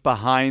 things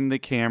behind the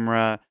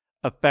camera,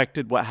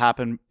 affected what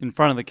happened in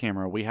front of the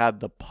camera. We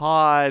had the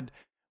pod.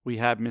 We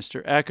had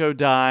Mr. Echo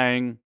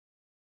dying.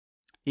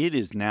 It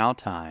is now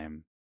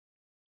time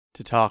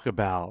to talk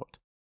about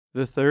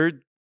the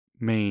third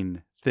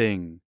main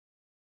thing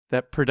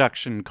that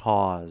production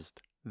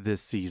caused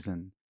this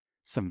season.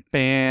 Some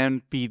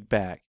fan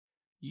feedback.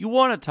 You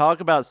want to talk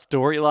about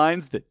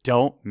storylines that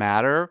don't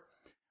matter?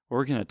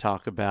 We're going to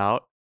talk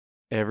about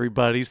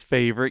everybody's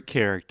favorite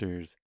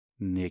characters,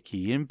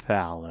 Nikki and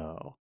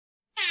Paolo.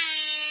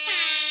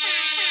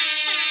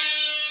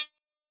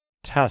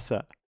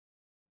 Tessa,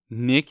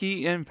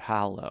 Nikki and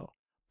Paolo,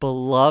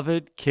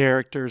 beloved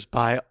characters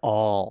by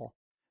all.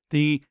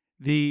 The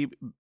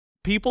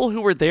people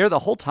who were there the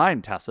whole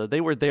time, Tessa. They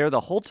were there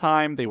the whole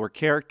time. They were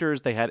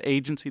characters. They had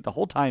agency the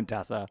whole time,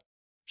 Tessa.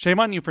 Shame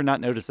on you for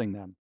not noticing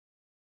them.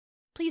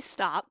 Please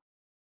stop.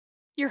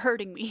 You're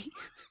hurting me.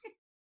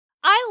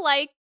 I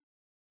like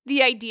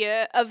the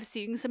idea of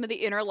seeing some of the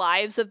inner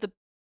lives of the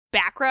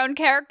background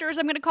characters,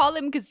 I'm going to call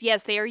them, because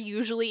yes, they are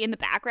usually in the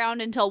background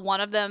until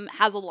one of them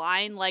has a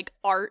line like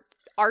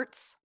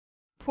Arts.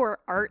 Poor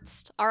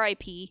Arts.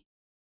 R.I.P.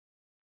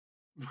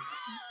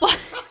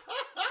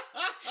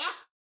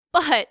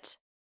 But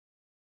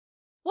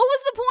what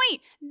was the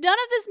point? None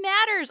of this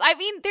matters. I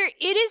mean,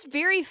 it is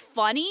very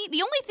funny.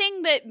 The only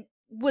thing that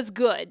was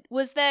good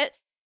was that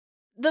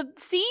the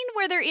scene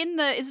where they're in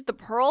the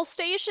Pearl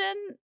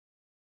Station,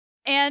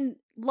 and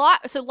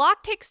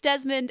Locke takes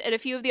Desmond and a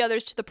few of the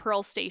others to the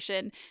Pearl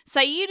Station.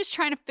 Sayid is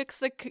trying to fix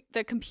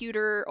the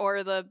computer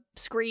or the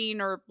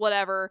screen or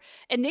whatever,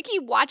 and Nikki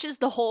watches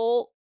the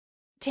whole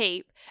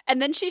tape,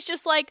 and then she's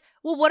just like,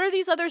 well, what are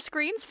these other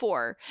screens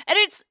for? And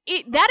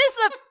that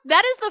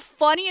is the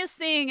funniest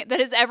thing that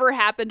has ever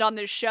happened on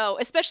this show,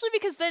 especially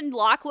because then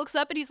Locke looks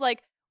up and he's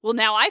like, well,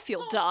 now I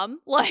feel dumb.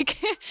 Like,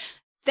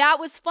 that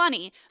was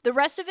funny. The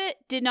rest of it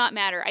did not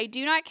matter. I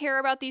do not care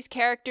about these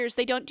characters.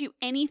 They don't do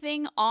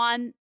anything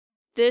on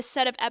this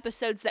set of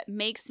episodes that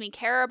makes me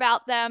care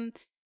about them.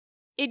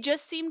 It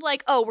just seemed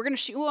like, oh, we're going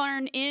to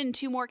shoehorn in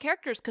 2 more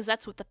characters because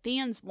that's what the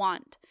fans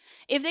want.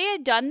 If they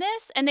had done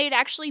this and they'd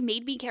actually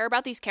made me care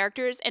about these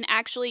characters and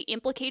actually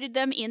implicated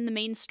them in the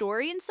main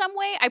story in some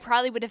way, I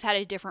probably would have had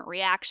a different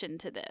reaction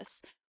to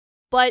this.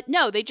 But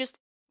no, they're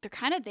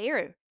kind of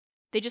there.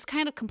 They just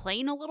kind of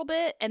complain a little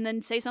bit and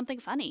then say something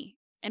funny.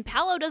 And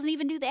Paolo doesn't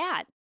even do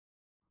that.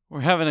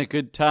 We're having a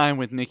good time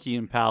with Nikki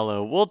and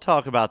Paolo. We'll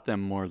talk about them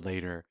more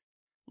later.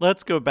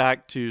 Let's go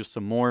back to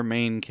some more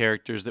main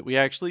characters that we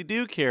actually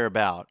do care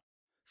about.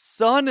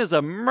 Sun is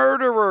a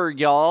murderer,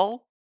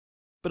 y'all.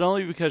 But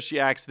only because she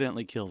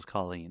accidentally kills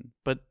Colleen.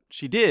 But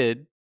she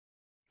did.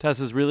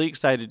 Tessa's really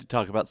excited to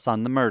talk about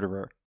Sun the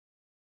murderer.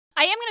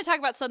 I am going to talk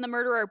about Sun the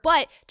murderer,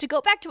 but to go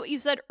back to what you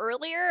said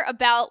earlier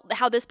about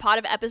how this pod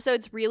of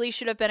episodes really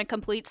should have been a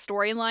complete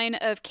storyline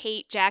of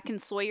Kate, Jack,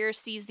 and Sawyer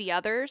sees the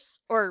others,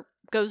 or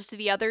goes to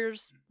the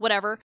others,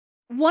 whatever.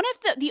 One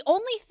of the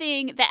only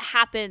thing that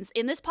happens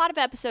in this pod of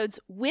episodes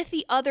with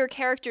the other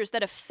characters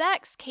that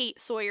affects Kate,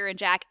 Sawyer, and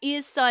Jack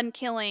is Sun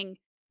killing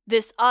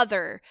this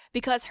other,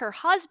 because her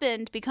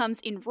husband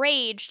becomes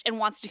enraged and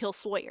wants to kill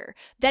Sawyer.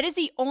 That is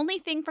the only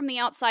thing from the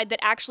outside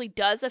that actually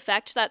does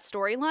affect that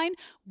storyline.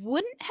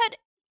 Wouldn't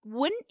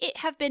it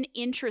have been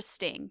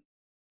interesting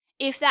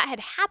if that had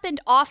happened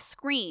off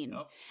screen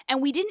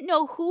and we didn't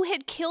know who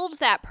had killed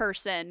that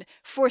person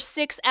for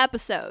 6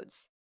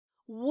 episodes?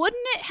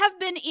 Wouldn't it have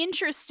been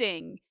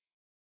interesting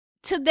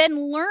to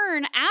then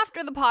learn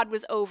after the pod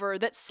was over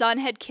that Sun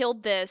had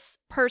killed this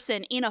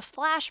person in a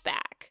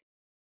flashback.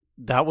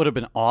 That would have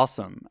been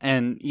awesome.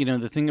 And,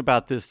 the thing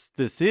about this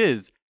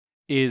is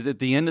at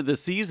the end of the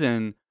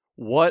season,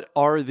 what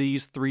are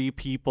these 3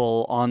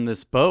 people on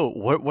this boat?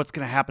 What's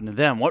going to happen to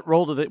them? What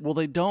role do they? Well,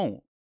 they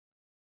don't.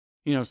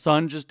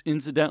 Sun just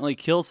incidentally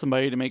kills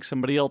somebody to make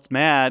somebody else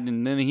mad,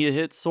 and then he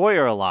hits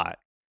Sawyer a lot.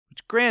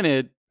 Which,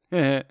 granted,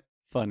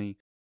 funny.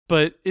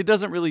 But it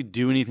doesn't really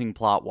do anything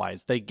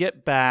plot-wise. They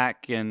get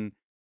back, and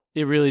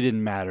it really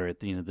didn't matter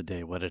at the end of the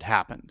day what had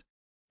happened.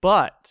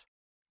 But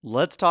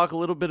let's talk a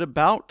little bit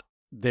about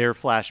their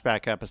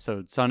flashback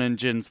episode, Sun and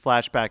Jin's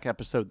flashback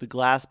episode, The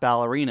Glass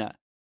Ballerina.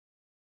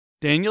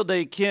 Daniel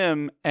Dae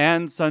Kim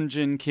and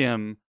Sunjin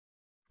Kim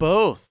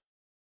both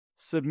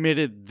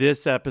submitted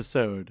this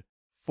episode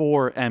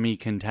for Emmy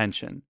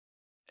contention.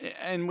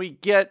 And we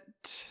get,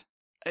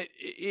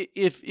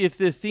 if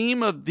the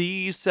theme of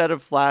these set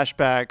of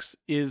flashbacks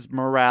is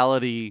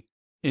morality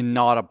in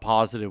not a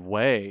positive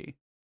way,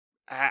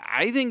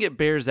 I think it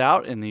bears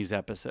out in these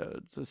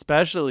episodes,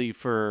 especially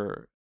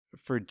for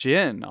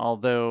Jin,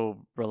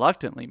 although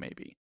reluctantly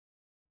maybe.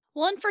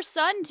 Well, and for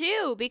Sun,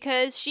 too,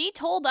 because she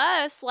told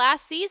us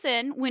last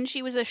season when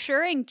she was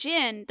assuring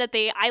Jin that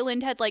the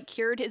island had,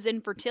 cured his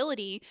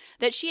infertility,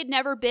 that she had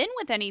never been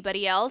with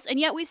anybody else, and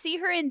yet we see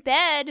her in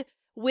bed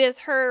with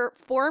her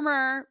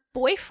former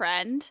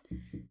boyfriend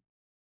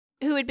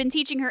who had been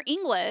teaching her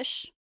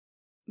English.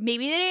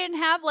 Maybe they didn't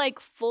have,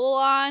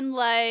 full-on,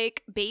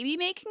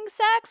 baby-making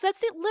sex?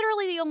 That's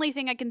literally the only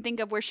thing I can think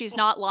of where she's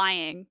not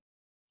lying.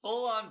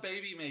 Full-on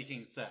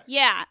baby-making sex.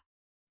 Yeah.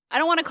 I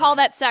don't want to call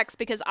that sex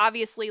because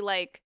obviously,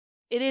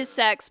 it is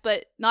sex,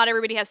 but not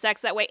everybody has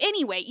sex that way.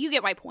 Anyway, you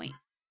get my point.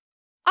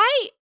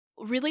 I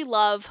really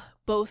love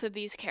both of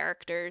these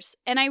characters,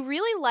 and I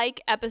really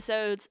like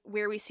episodes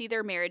where we see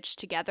their marriage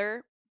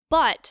together,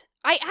 but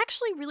I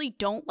actually really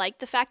don't like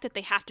the fact that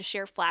they have to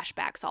share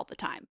flashbacks all the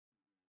time.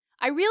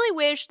 I really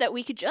wish that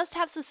we could just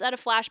have a set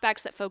of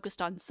flashbacks that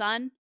focused on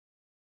Sun.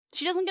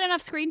 She doesn't get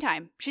enough screen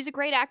time. She's a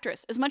great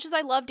actress. As much as I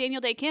love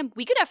Daniel Dae Kim,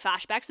 we could have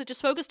flashbacks that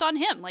just focused on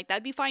him.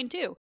 That'd be fine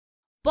too.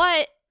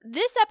 But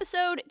this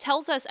episode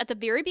tells us at the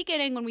very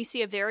beginning when we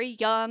see a very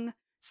young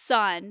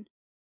Sun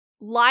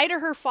lie to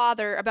her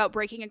father about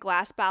breaking a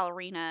glass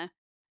ballerina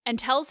and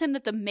tells him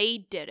that the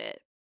maid did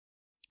it.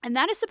 And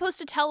that is supposed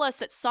to tell us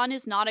that Sun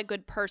is not a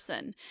good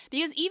person.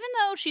 Because even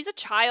though she's a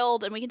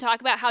child, and we can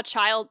talk about how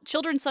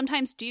children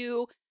sometimes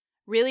do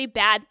really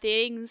bad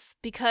things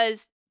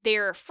because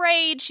they're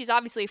afraid. She's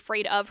obviously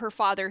afraid of her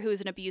father, who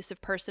is an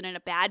abusive person and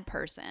a bad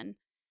person.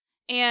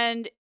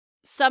 And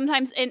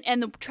sometimes,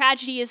 and the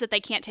tragedy is that they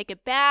can't take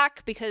it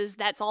back because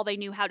that's all they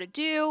knew how to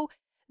do.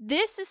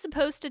 This is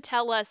supposed to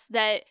tell us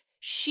that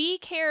she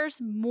cares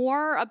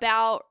more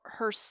about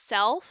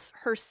herself,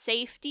 her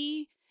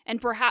safety, and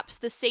perhaps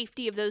the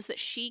safety of those that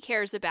she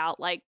cares about,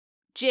 like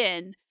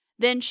Jin,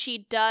 than she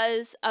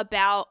does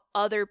about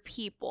other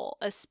people.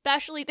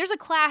 Especially, there's a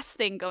class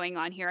thing going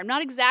on here. I'm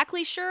not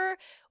exactly sure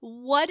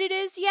what it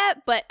is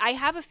yet, but I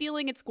have a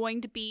feeling it's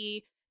going to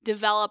be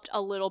developed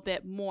a little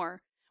bit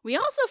more. We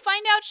also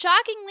find out,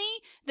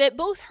 shockingly, that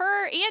both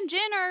her and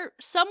Jin are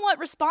somewhat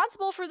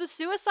responsible for the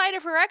suicide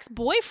of her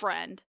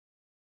ex-boyfriend.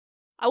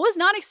 I was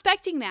not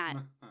expecting that.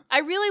 I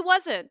really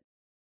wasn't.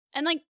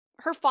 And,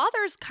 her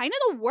father's kind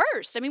of the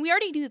worst. I mean, we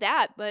already knew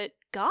that, but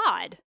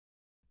God.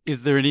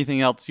 Is there anything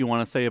else you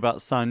want to say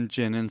about Sun,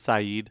 Jin, and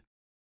Saeed?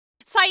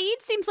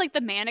 Saeed seems like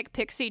the manic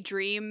pixie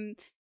dream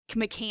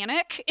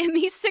mechanic in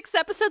these 6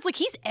 episodes.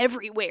 He's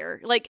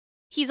everywhere.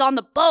 He's on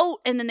the boat,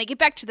 and then they get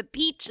back to the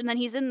beach, and then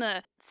he's in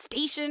the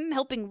station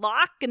helping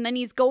Locke, and then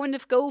he's going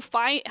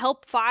to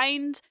help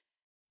find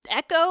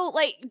Echo,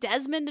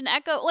 Desmond and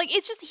Echo.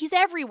 It's just, he's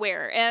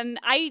everywhere. And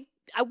I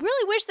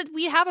really wish that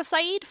we'd have a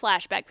Saeed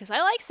flashback, because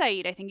I like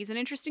Saeed. I think he's an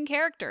interesting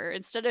character,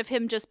 instead of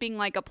him just being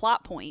a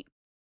plot point.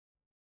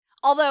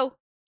 Although,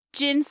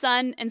 Jin,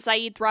 Sun, and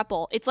Saeed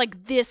throuple, it's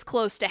this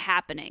close to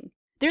happening.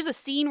 There's a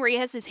scene where he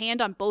has his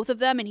hand on both of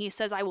them, and he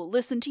says, "I will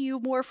listen to you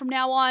more from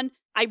now on."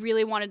 I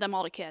really wanted them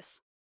all to kiss.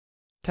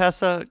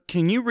 Tessa,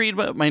 can you read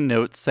what my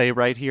notes say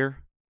right here?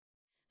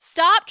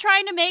 Stop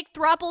trying to make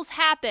thruples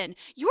happen.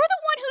 You're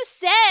the one who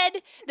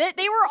said that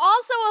they were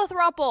also a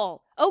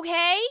throuple,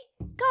 okay?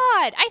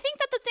 God, I think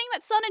that the thing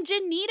that Sun and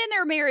Jin need in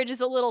their marriage is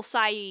a little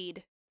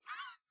Saeed.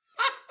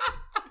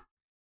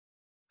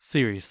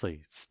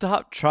 Seriously,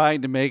 stop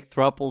trying to make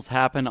thruples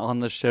happen on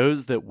the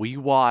shows that we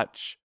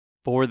watch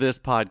for this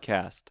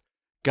podcast.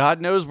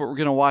 God knows what we're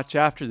going to watch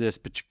after this,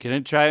 but you're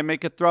going to try and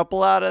make a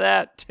throuple out of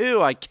that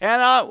too. I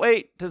cannot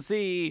wait to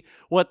see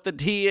what the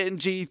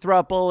TNG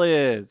throuple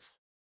is.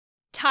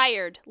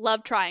 Tired,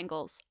 love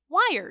triangles.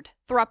 Wired,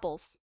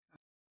 thruples.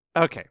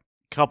 Okay,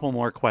 couple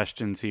more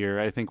questions here.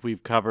 I think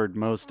we've covered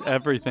most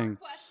everything.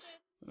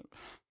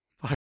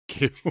 Fuck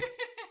you.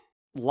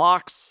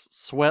 Locke's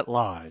Sweat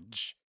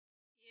Lodge.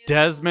 Ew.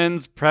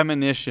 Desmond's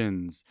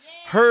premonitions.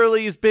 Yeah.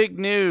 Hurley's big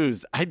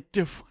news.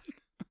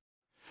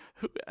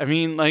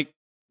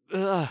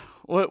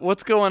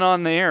 What's going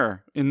on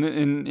there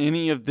in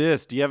any of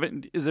this?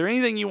 Is there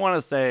anything you want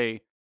to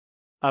say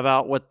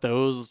about what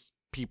those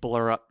people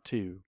are up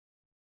to?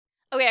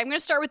 Okay, I'm going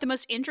to start with the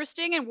most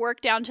interesting and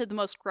work down to the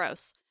most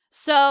gross.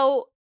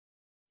 So,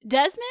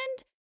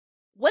 Desmond,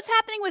 what's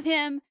happening with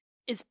him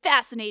is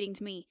fascinating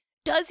to me.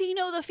 Does he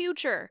know the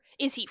future?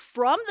 Is he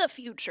from the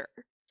future?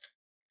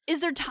 Is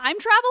there time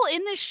travel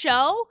in this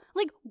show?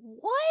 Like,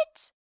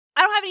 what?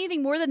 I don't have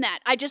anything more than that.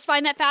 I just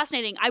find that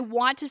fascinating. I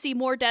want to see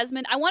more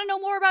Desmond. I want to know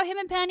more about him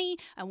and Penny.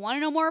 I want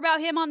to know more about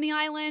him on the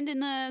island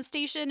in the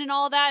station and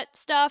all that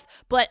stuff.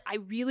 But I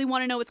really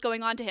want to know what's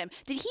going on to him.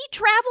 Did he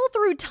travel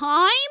through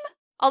time?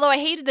 Although I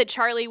hated that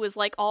Charlie was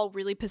like all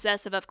really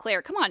possessive of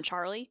Claire. Come on,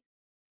 Charlie.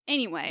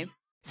 Anyway.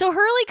 So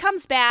Hurley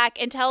comes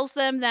back and tells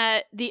them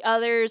that the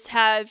others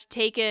have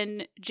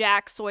taken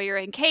Jack, Sawyer,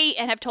 and Kate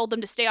and have told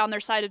them to stay on their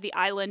side of the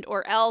island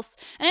or else.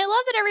 And I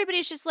love that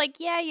everybody's just like,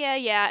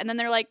 yeah. And then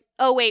they're like,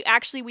 oh, wait,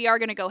 actually, we are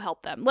going to go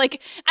help them.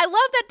 Like, I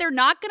love that they're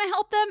not going to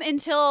help them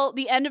until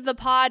the end of the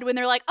pod when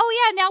they're like,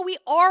 oh, yeah, now we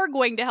are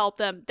going to help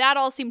them. That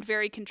all seemed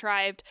very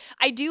contrived.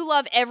 I do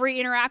love every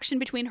interaction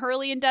between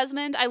Hurley and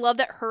Desmond. I love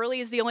that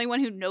Hurley is the only one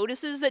who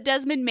notices that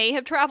Desmond may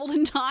have traveled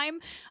in time.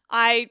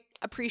 I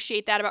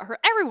appreciate that about her.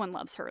 Everyone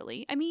loves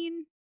Hurley. I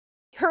mean,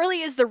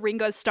 Hurley is the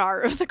Ringo Starr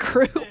of the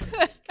group.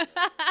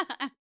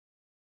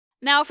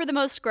 Now for the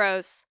most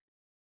gross.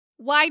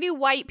 Why do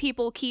white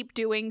people keep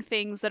doing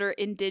things that are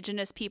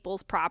indigenous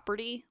people's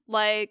property?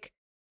 Like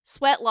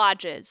sweat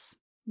lodges.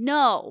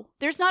 No,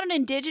 there's not an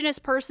indigenous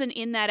person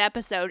in that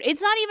episode.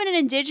 It's not even an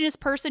indigenous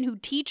person who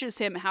teaches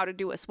him how to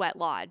do a sweat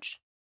lodge.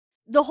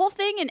 The whole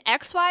thing in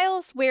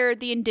X-Files where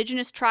the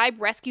indigenous tribe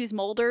rescues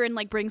Mulder and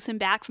like brings him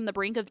back from the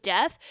brink of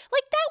death,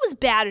 like that was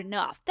bad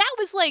enough. That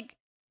was like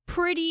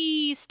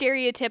pretty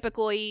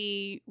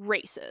stereotypically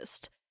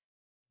racist.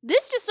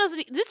 This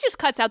just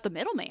cuts out the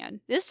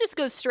middleman. This just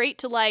goes straight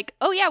to like,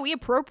 oh yeah, we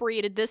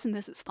appropriated this and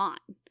this is fine.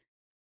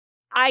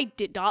 I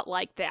did not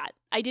like that.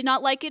 I did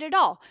not like it at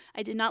all.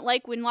 I did not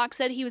like when Locke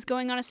said he was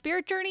going on a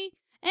spirit journey.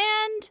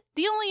 And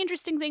the only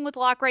interesting thing with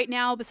Locke right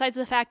now, besides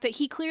the fact that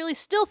he clearly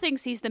still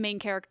thinks he's the main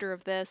character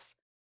of this,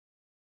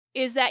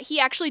 is that he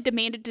actually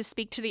demanded to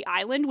speak to the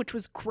island, which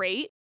was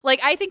great.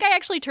 Like, I think I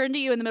actually turned to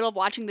you in the middle of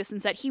watching this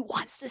and said, he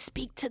wants to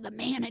speak to the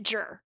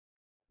manager.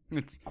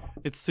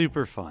 It's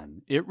super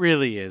fun. It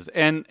really is.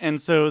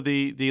 And so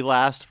the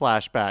last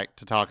flashback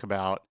to talk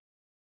about,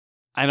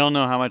 I don't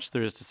know how much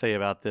there is to say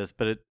about this,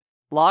 but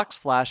Locke's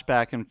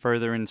flashback and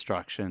further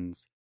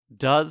instructions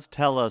does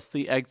tell us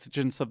the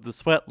exigence of the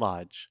sweat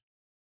lodge.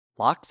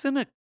 Locke's in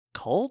a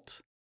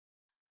cult?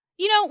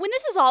 You know, when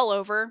this is all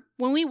over,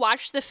 when we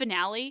watch the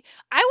finale,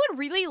 I would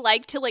really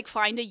like to like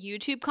find a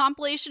YouTube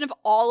compilation of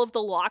all of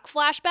the Locke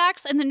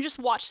flashbacks and then just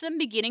watch them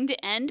beginning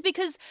to end,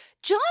 because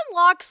John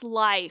Locke's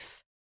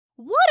life,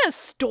 what a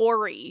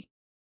story.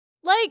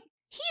 Like,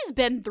 he's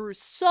been through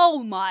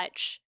so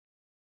much.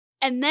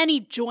 And then he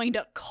joined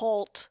a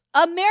cult.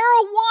 A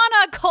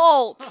marijuana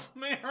cult! A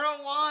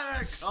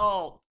marijuana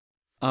cult!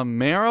 A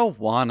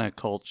marijuana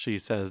cult, she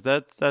says.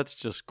 That's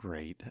just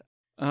great.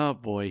 Oh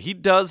boy, he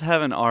does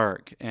have an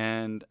arc,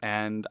 and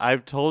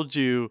I've told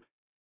you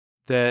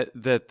that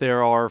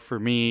there are for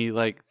me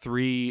like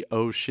 3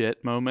 oh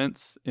shit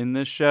moments in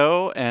this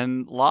show,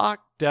 and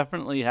Locke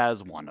definitely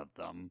has one of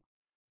them.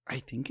 I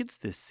think it's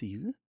this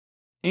season.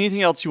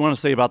 Anything else you want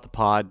to say about the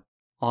pod,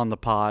 on the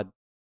pod,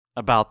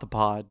 about the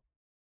pod?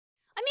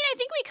 I mean, I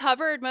think we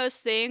covered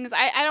most things.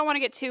 I don't want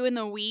to get too in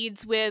the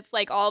weeds with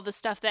like all the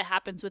stuff that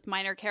happens with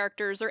minor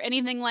characters or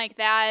anything like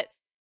that.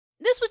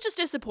 This was just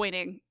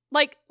disappointing.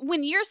 Like,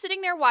 when you're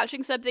sitting there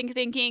watching something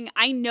thinking,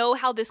 I know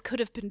how this could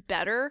have been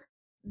better,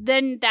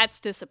 then that's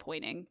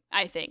disappointing,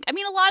 I think. I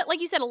mean,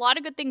 like you said, a lot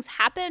of good things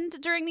happened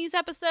during these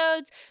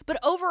episodes, but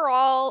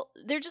overall,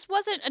 there just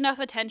wasn't enough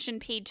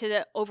attention paid to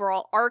the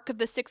overall arc of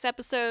the 6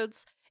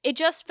 episodes. It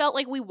just felt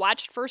like we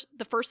watched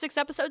the first 6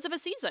 episodes of a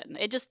season.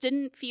 It just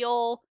didn't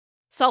feel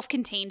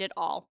self-contained at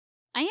all.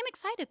 I am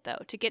excited,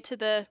 though, to get to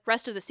the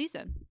rest of the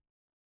season.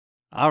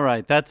 All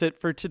right, that's it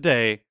for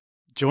today.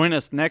 Join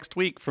us next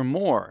week for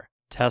more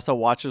Tessa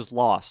Watches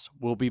Lost.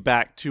 We'll be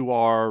back to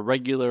our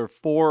regular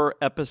 4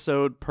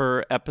 episode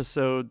per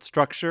episode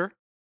structure.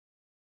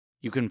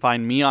 You can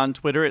find me on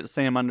Twitter at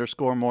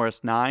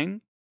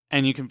Sam_Morris9,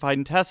 and you can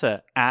find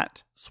Tessa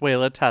at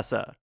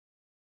SuelaTessa.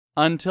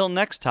 Until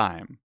next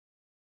time.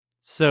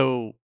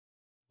 So,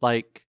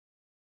 like,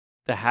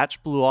 the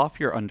hatch blew off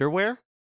your underwear?